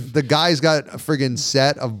 Leave. The guy's got a friggin'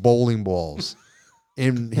 set of bowling balls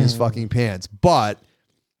in his fucking pants. But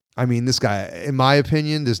I mean, this guy, in my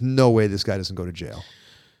opinion, there's no way this guy doesn't go to jail.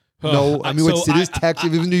 No, I mean, it is Texas.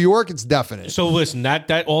 If it was New York, it's definite. So listen,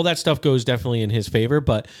 that all that stuff goes definitely in his favor.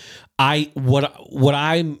 But what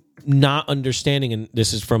I'm not understanding, and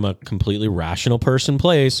this is from a completely rational person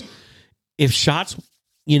place, if shots,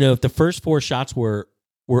 if the first 4 shots were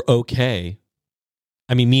okay,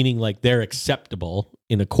 I mean, meaning like they're acceptable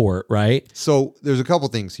in a court, right? So there's a couple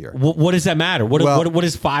things here. What does that matter? What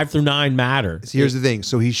does 5 through 9 matter? So here's the thing.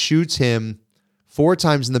 So he shoots him 4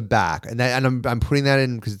 times in the back, and I'm putting that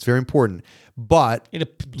in because it's very important. But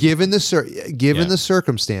given the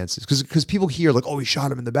circumstances, because people hear like, oh, he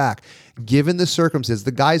shot him in the back. Given the circumstances,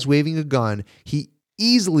 the guy's waving a gun. He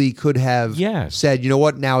easily could have said, you know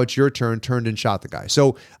what, now it's your turn, turned and shot the guy.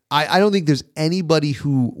 So I don't think there's anybody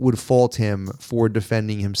who would fault him for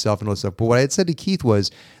defending himself and all this stuff. But what I had said to Keith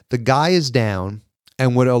was the guy is down,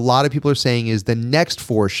 and what a lot of people are saying is the next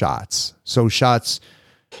 4 shots, so shots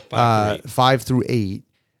 5 through 8,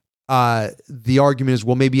 the argument is,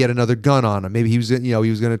 well, maybe he had another gun on him. Maybe he was going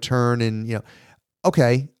to turn and,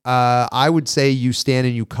 okay. I would say you stand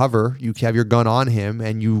and you cover, you have your gun on him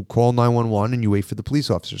and you call 911 and you wait for the police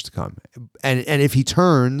officers to come. And if he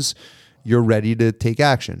turns, you're ready to take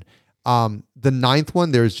action. The 9th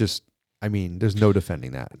one, there's no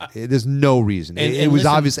defending that. There's no reason. It was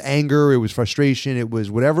obvious anger. It was frustration. It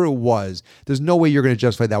was whatever it was. There's no way you're going to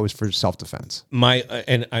justify that was for self-defense.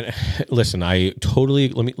 Listen, I totally,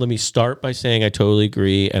 let me start by saying I totally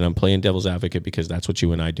agree, and I'm playing devil's advocate because that's what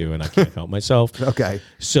you and I do, and I can't help myself. Okay.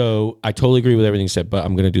 So I totally agree with everything you said, but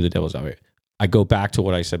I'm going to do the devil's advocate. I go back to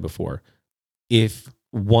what I said before. If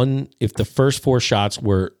the first 4 shots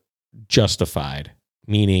were justified,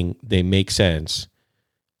 meaning they make sense,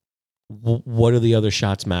 what do the other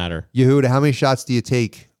shots matter? Yehuda, how many shots do you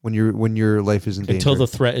take when your life is in danger? Until the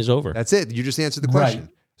threat is over. That's it. You just answered the question. Right.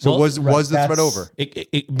 So was the threat over?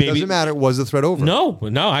 It maybe, doesn't matter. Was the threat over? No.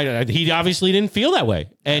 He obviously didn't feel that way,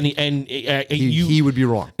 and he would be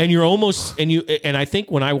wrong. And you're almost and I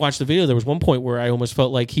think when I watched the video, there was one point where I almost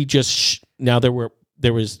felt like he just now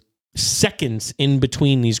there was seconds in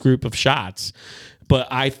between these group of shots. But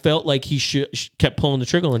I felt like he kept pulling the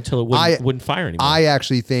trigger until it wouldn't fire anymore. I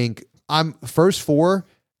actually think first 4,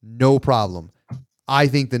 no problem. I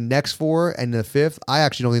think the next 4 and the 5th, I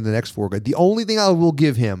actually don't think the next 4 are good. The only thing I will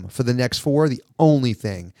give him for the next 4, the only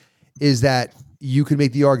thing is that you could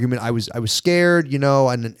make the argument I was scared,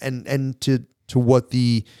 and to what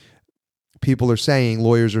the people are saying,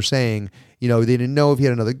 lawyers are saying, they didn't know if he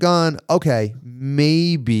had another gun. Okay,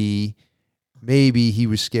 maybe maybe he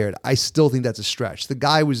was scared. I still think that's a stretch. The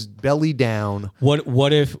guy was belly down.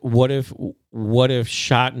 What if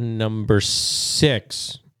shot number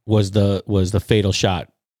 6 was the fatal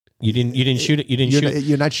shot? You didn't shoot it.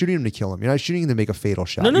 You're not shooting him to kill him. You're not shooting him to make a fatal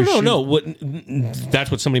shot. No.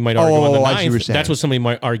 That's what somebody might argue on the 9th. That's what somebody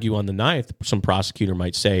might argue on the 9th. Some prosecutor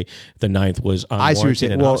might say the 9th was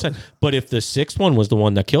unwarranted and homicide. But if the 6th one was the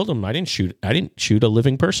one that killed him, I didn't shoot a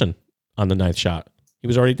living person on the 9th shot. He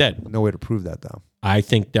was already dead. No way to prove that, though. I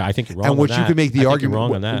think you're wrong. And what you can make the argument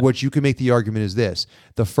wrong on that. What you can make the argument is this: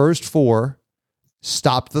 the first 4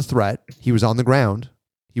 stopped the threat. He was on the ground.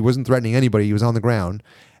 He wasn't threatening anybody. He was on the ground.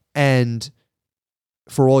 And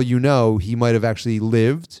for all you know, he might have actually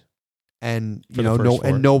lived, and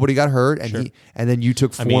and nobody got hurt. And sure. And then you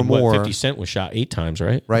took 4 more. 50 Cent was shot 8 times,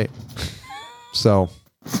 right? Right. So,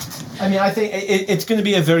 I mean, I think it's going to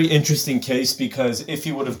be a very interesting case, because if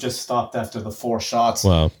he would have just stopped after the 4 shots,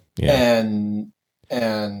 well, yeah,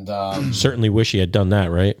 and certainly wish he had done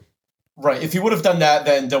that, right? Right. If he would have done that,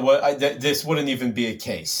 then this wouldn't even be a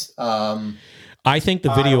case. I think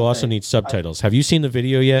the video also needs subtitles. Have you seen the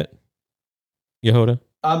video yet, Yehuda?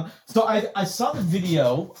 So I saw the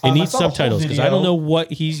video. It needs subtitles, because I don't know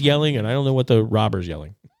what he's yelling and I don't know what the robber's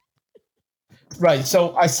yelling. Right.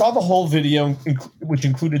 So I saw the whole video, which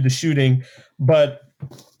included the shooting, but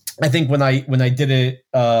I think when I did it,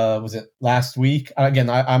 was it last week? Again,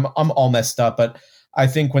 I'm all messed up, but I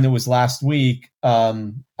think when it was last week,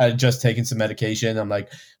 I had just taken some medication. I'm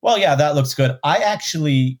like, well, yeah, that looks good. I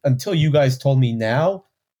actually, until you guys told me now,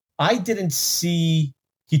 I didn't see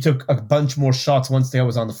he took a bunch more shots once I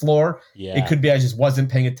was on the floor. Yeah. It could be I just wasn't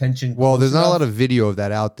paying attention. Well, there's not a lot of video of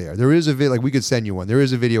that out there. There is a video, like we could send you one. There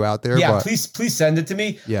is a video out there. Yeah, but please send it to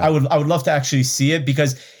me. Yeah. I would love to actually see it,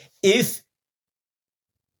 because if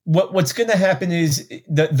what's going to happen is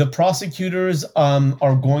the prosecutors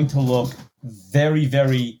are going to look very,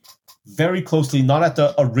 very, very closely, not at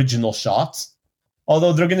the original shots,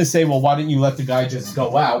 although they're going to say, well, why didn't you let the guy just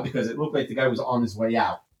go out? Because it looked like the guy was on his way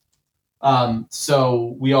out.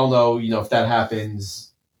 So we all know, if that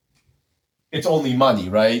happens, it's only money,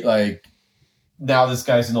 right? Like, now this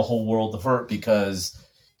guy's in a whole world of hurt because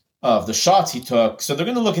of the shots he took. So they're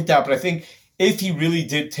going to look at that. But I think if he really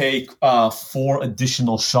did take 4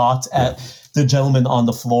 additional shots at the gentleman on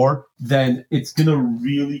the floor, then it's going to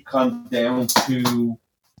really come down to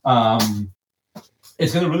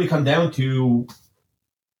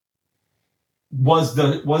was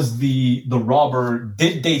the robber,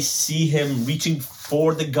 did they see him reaching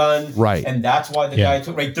for the gun? Right. And that's why the guy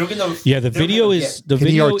took, right? They're going to... Yeah, the video is... Can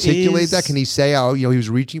he articulate that? Can he say, he was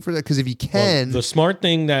reaching for that? Because if he can... Well, the smart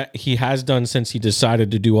thing that he has done since he decided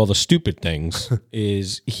to do all the stupid things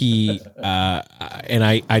is he... and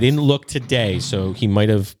I didn't look today, so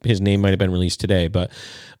his name might have been released today, but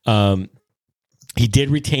he did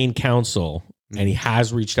retain counsel, and he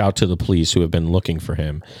has reached out to the police who have been looking for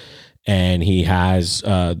him. And he has,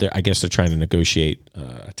 I guess they're trying to negotiate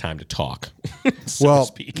a time to talk. So to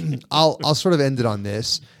speak. I'll sort of end it on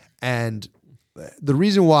this. And the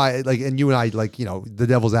reason why, and you and I, the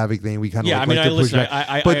devil's advocate thing, we kind of I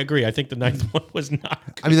agree. I think the 9th one was not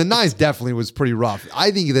good. I mean, the 9th definitely was pretty rough. I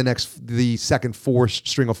think the second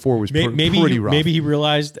string of 4 was pretty rough. Maybe he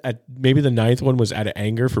realized maybe the 9th one was out of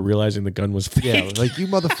anger for realizing the gun was fake. Yeah, like, you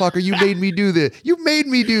motherfucker, you made me do this. You made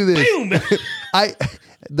me do this. Boom!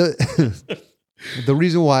 The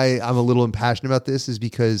reason why I'm a little impassioned about this is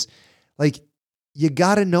because, you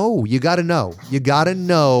gotta know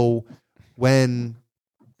when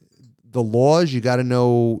the laws, you gotta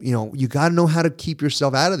know how to keep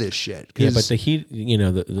yourself out of this shit. Yeah, but the heat,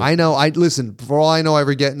 I know. Listen, for all I know, I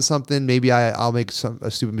ever getting something, maybe I'll make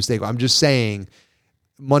a stupid mistake. I'm just saying,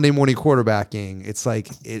 Monday morning quarterbacking, it's like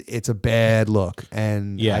it's a bad look,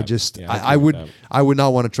 and I would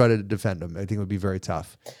not want to try to defend him. I think it would be very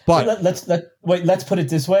tough. But let's put it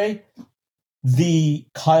this way: the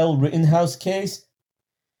Kyle Rittenhouse case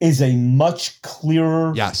is a much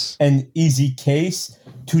clearer and easy case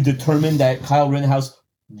to determine that Kyle Rittenhouse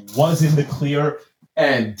was in the clear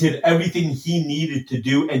and did everything he needed to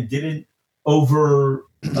do and didn't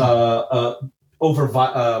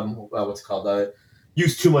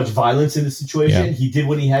use too much violence in the situation. Yeah. He did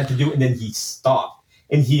what he had to do, and then he stopped.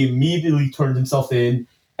 And he immediately turned himself in,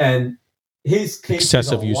 and his case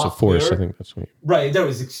excessive use of force. I think that's what. Right, there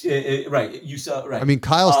was right. You saw right. I mean,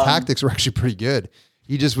 Kyle's tactics were actually pretty good.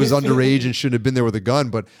 He just was underage and shouldn't have been there with a gun.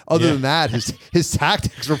 But other than that, his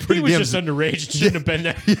tactics were pretty. He was just underage and shouldn't have been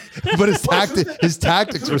there. But his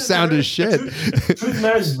tactics were sound as shit. Truth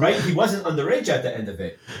matters, right? He wasn't underage at the end of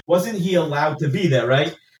it. Wasn't he allowed to be there?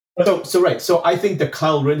 Right. So I think the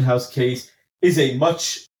Kyle Rittenhouse case is a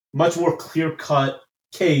much much more clear-cut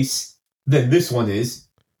case than this one is,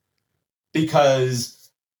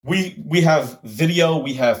 because we have video,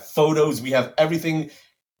 we have photos, we have everything.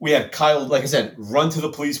 We had Kyle, like I said, run to the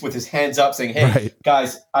police with his hands up saying, hey,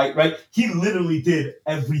 guys, he literally did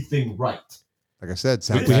everything right. Like I said,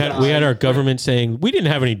 we had our government saying, we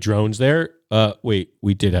didn't have any drones there. Wait,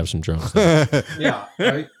 we did have some drones there. Yeah,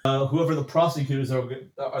 right? Whoever the prosecutors are,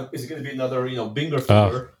 is it going to be another, Binger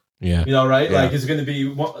finger? Yeah. Right? Yeah. Like, is it going to be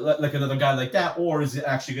like another guy like that? Or is it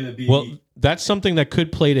actually going to be... Well, that's something that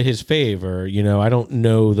could play to his favor. I don't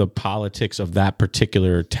know the politics of that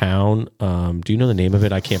particular town. Do you know the name of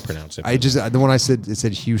it? I can't pronounce it. The one I said, it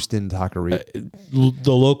said Houston Taqueria.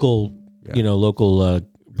 The local, local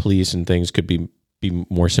police and things could be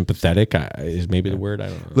more sympathetic is maybe the word. I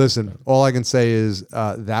don't know. Listen, all I can say is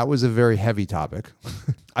that was a very heavy topic.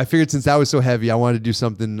 I figured since that was so heavy, I wanted to do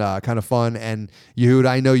something kind of fun. And Yehuda,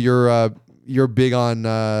 I know you're big on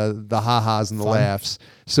the ha-has and the laughs.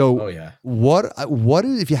 So what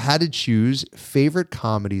if you had to choose favorite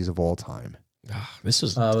comedies of all time? This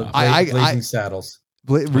is Blazing Saddles.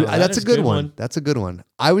 That's a good one. That's a good one.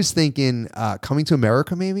 I was thinking Coming to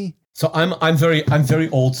America, maybe. So I'm very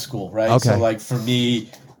old school, right? Okay. So like for me,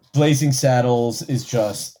 Blazing Saddles is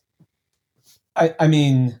just, I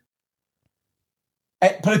mean,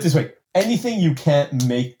 put it this way: anything you can't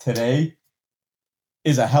make today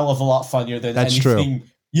is a hell of a lot funnier than anything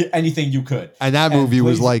you could. And that movie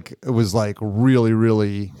was like really,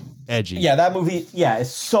 really edgy. Yeah, that movie,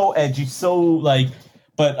 is so edgy, so like.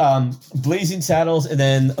 But Blazing Saddles, and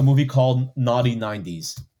then a movie called Naughty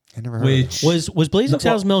 90s. I never heard of it. Was Blazing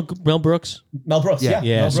Saddles Mel Brooks? Mel Brooks, yeah.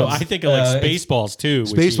 Mel so Brooks. I think of like Spaceballs too.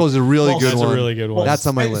 Spaceballs is a really good one. That's a really good one. That's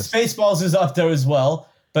on my list. Spaceballs is up there as well.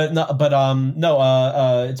 But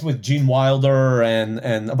it's with Gene Wilder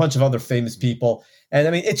and a bunch of other famous people. And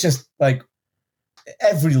I mean, it's just like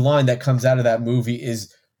every line that comes out of that movie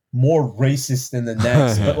is more racist than the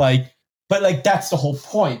next. But that's the whole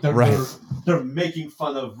point. They're making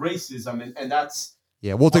fun of racism, and that's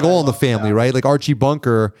we'll take All in the Family, right? Like Archie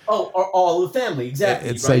Bunker. Oh, All in the Family, exactly.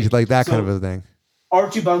 It's like that kind of a thing.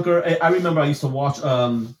 Archie Bunker. I remember I used to watch.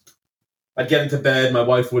 I'd get into bed. My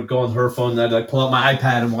wife would go on her phone, and I'd pull out my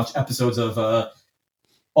iPad and watch episodes of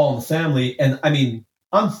All in the Family. And I mean,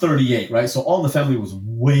 I'm 38, right? So All in the Family was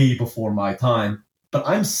way before my time. But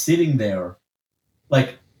I'm sitting there,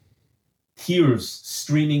 like, tears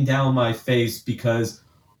streaming down my face because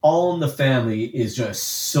All in the Family is just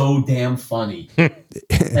so damn funny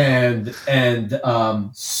and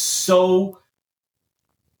so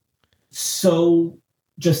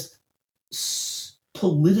just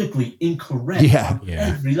politically incorrect on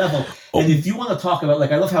every level. And if you want to talk about,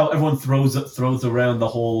 like, I love how everyone throws around the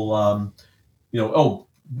whole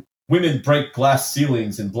women break glass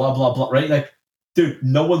ceilings and blah blah blah, right? Like, dude,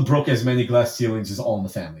 no one broke as many glass ceilings as All in the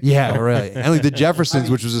Family. Yeah, really. And like the Jeffersons,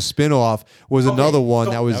 which was a spinoff, was another one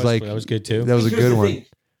that was good too. That was a good one.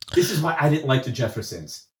 This is why I didn't like the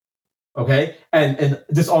Jeffersons. Okay? And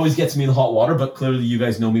this always gets me in hot water, but clearly you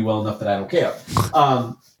guys know me well enough that I don't care.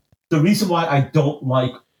 The reason why I don't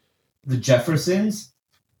like the Jeffersons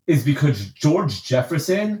is because George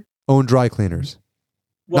Jefferson owned dry cleaners.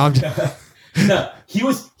 Well, no, he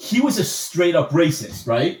was a straight up racist,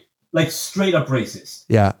 right? Like, straight up racist.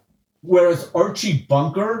 Yeah. Whereas Archie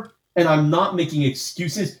Bunker, and I'm not making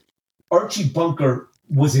excuses, Archie Bunker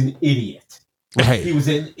was an idiot. Right. He was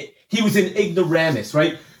an ignoramus,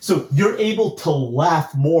 right? So you're able to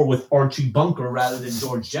laugh more with Archie Bunker rather than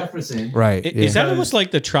George Jefferson. Right. Is that almost like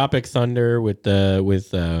the Tropic Thunder with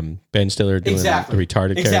Ben Stiller doing the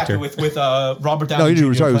retarded character? Exactly, with Robert Downey No, he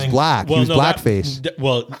didn't Jr. retard. He was black. He was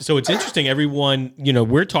blackface. So it's interesting. Everyone,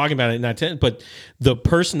 we're talking about it, but the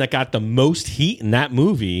person that got the most heat in that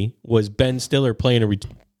movie was Ben Stiller playing the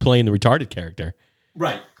retarded character.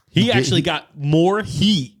 Right. He actually got more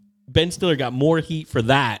heat. Ben Stiller got more heat for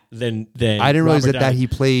that than I didn't realize that he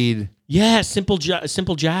played. Yeah, Simple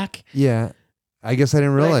Jack. Yeah, I guess I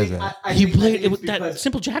didn't realize that. He played it. That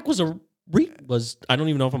Simple Jack was I don't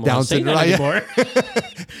even know if I'm allowed to say that anymore.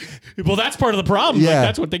 Well, that's part of the problem. Yeah. Like,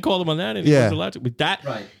 that's what they called him on that. And he wasn't allowed to.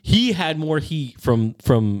 But he had more heat from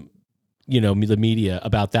the media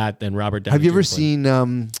about that than Robert Downey. Have you ever seen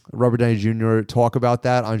Robert Downey Jr. talk about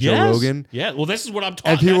that on Joe Rogan? Yeah. Well, this is what I'm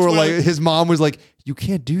talking. And people were like, his mom was like, "You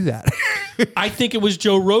can't do that." I think it was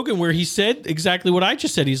Joe Rogan where he said exactly what I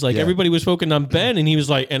just said. He's like, everybody was focusing on Ben, and he was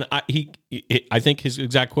like, and I think his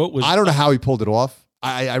exact quote was, "I don't know how he pulled it off.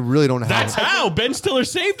 I really don't know how." That's how Ben Stiller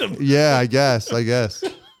saved him. Yeah, I guess.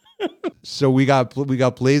 So we got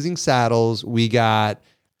Blazing Saddles. We got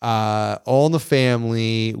All in the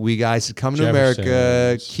Family. We guys had Come to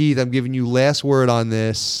America. Keith, I'm giving you last word on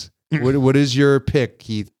this. What is your pick,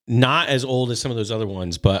 Keith? Not as old as some of those other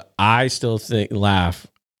ones, but I still laugh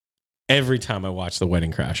every time I watch The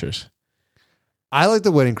Wedding Crashers. I like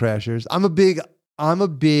The Wedding Crashers. I'm a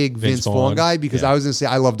big Vince Vaughn guy because I was going to say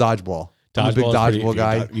I love dodgeball. I'm a big dodgeball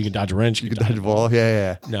guy. You can dodge a wrench. You can dodge a ball.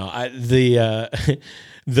 Yeah. No,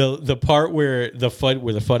 the part where the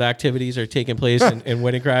FUD activities are taking place in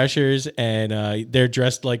Wedding Crashers, and they're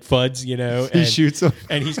dressed like FUDs, and he shoots them,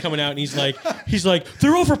 and he's coming out and he's like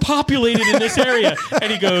they're overpopulated in this area,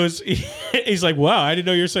 and he's like, wow, I didn't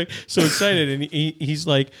know you're so excited, and he's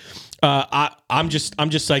like, I'm just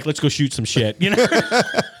psyched. Let's go shoot some shit.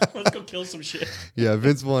 Let's go kill some shit. Yeah,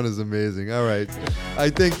 Vince Vaughn is amazing. All right, I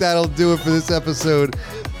think that'll do it for this episode.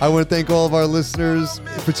 I want to thank all of our listeners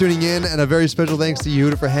for tuning in, and a very special thanks to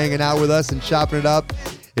Yehuda for hanging out with us and chopping it up.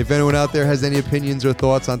 If anyone out there has any opinions or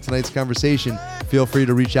thoughts on tonight's conversation, feel free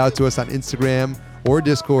to reach out to us on Instagram or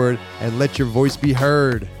Discord and let your voice be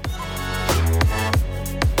heard.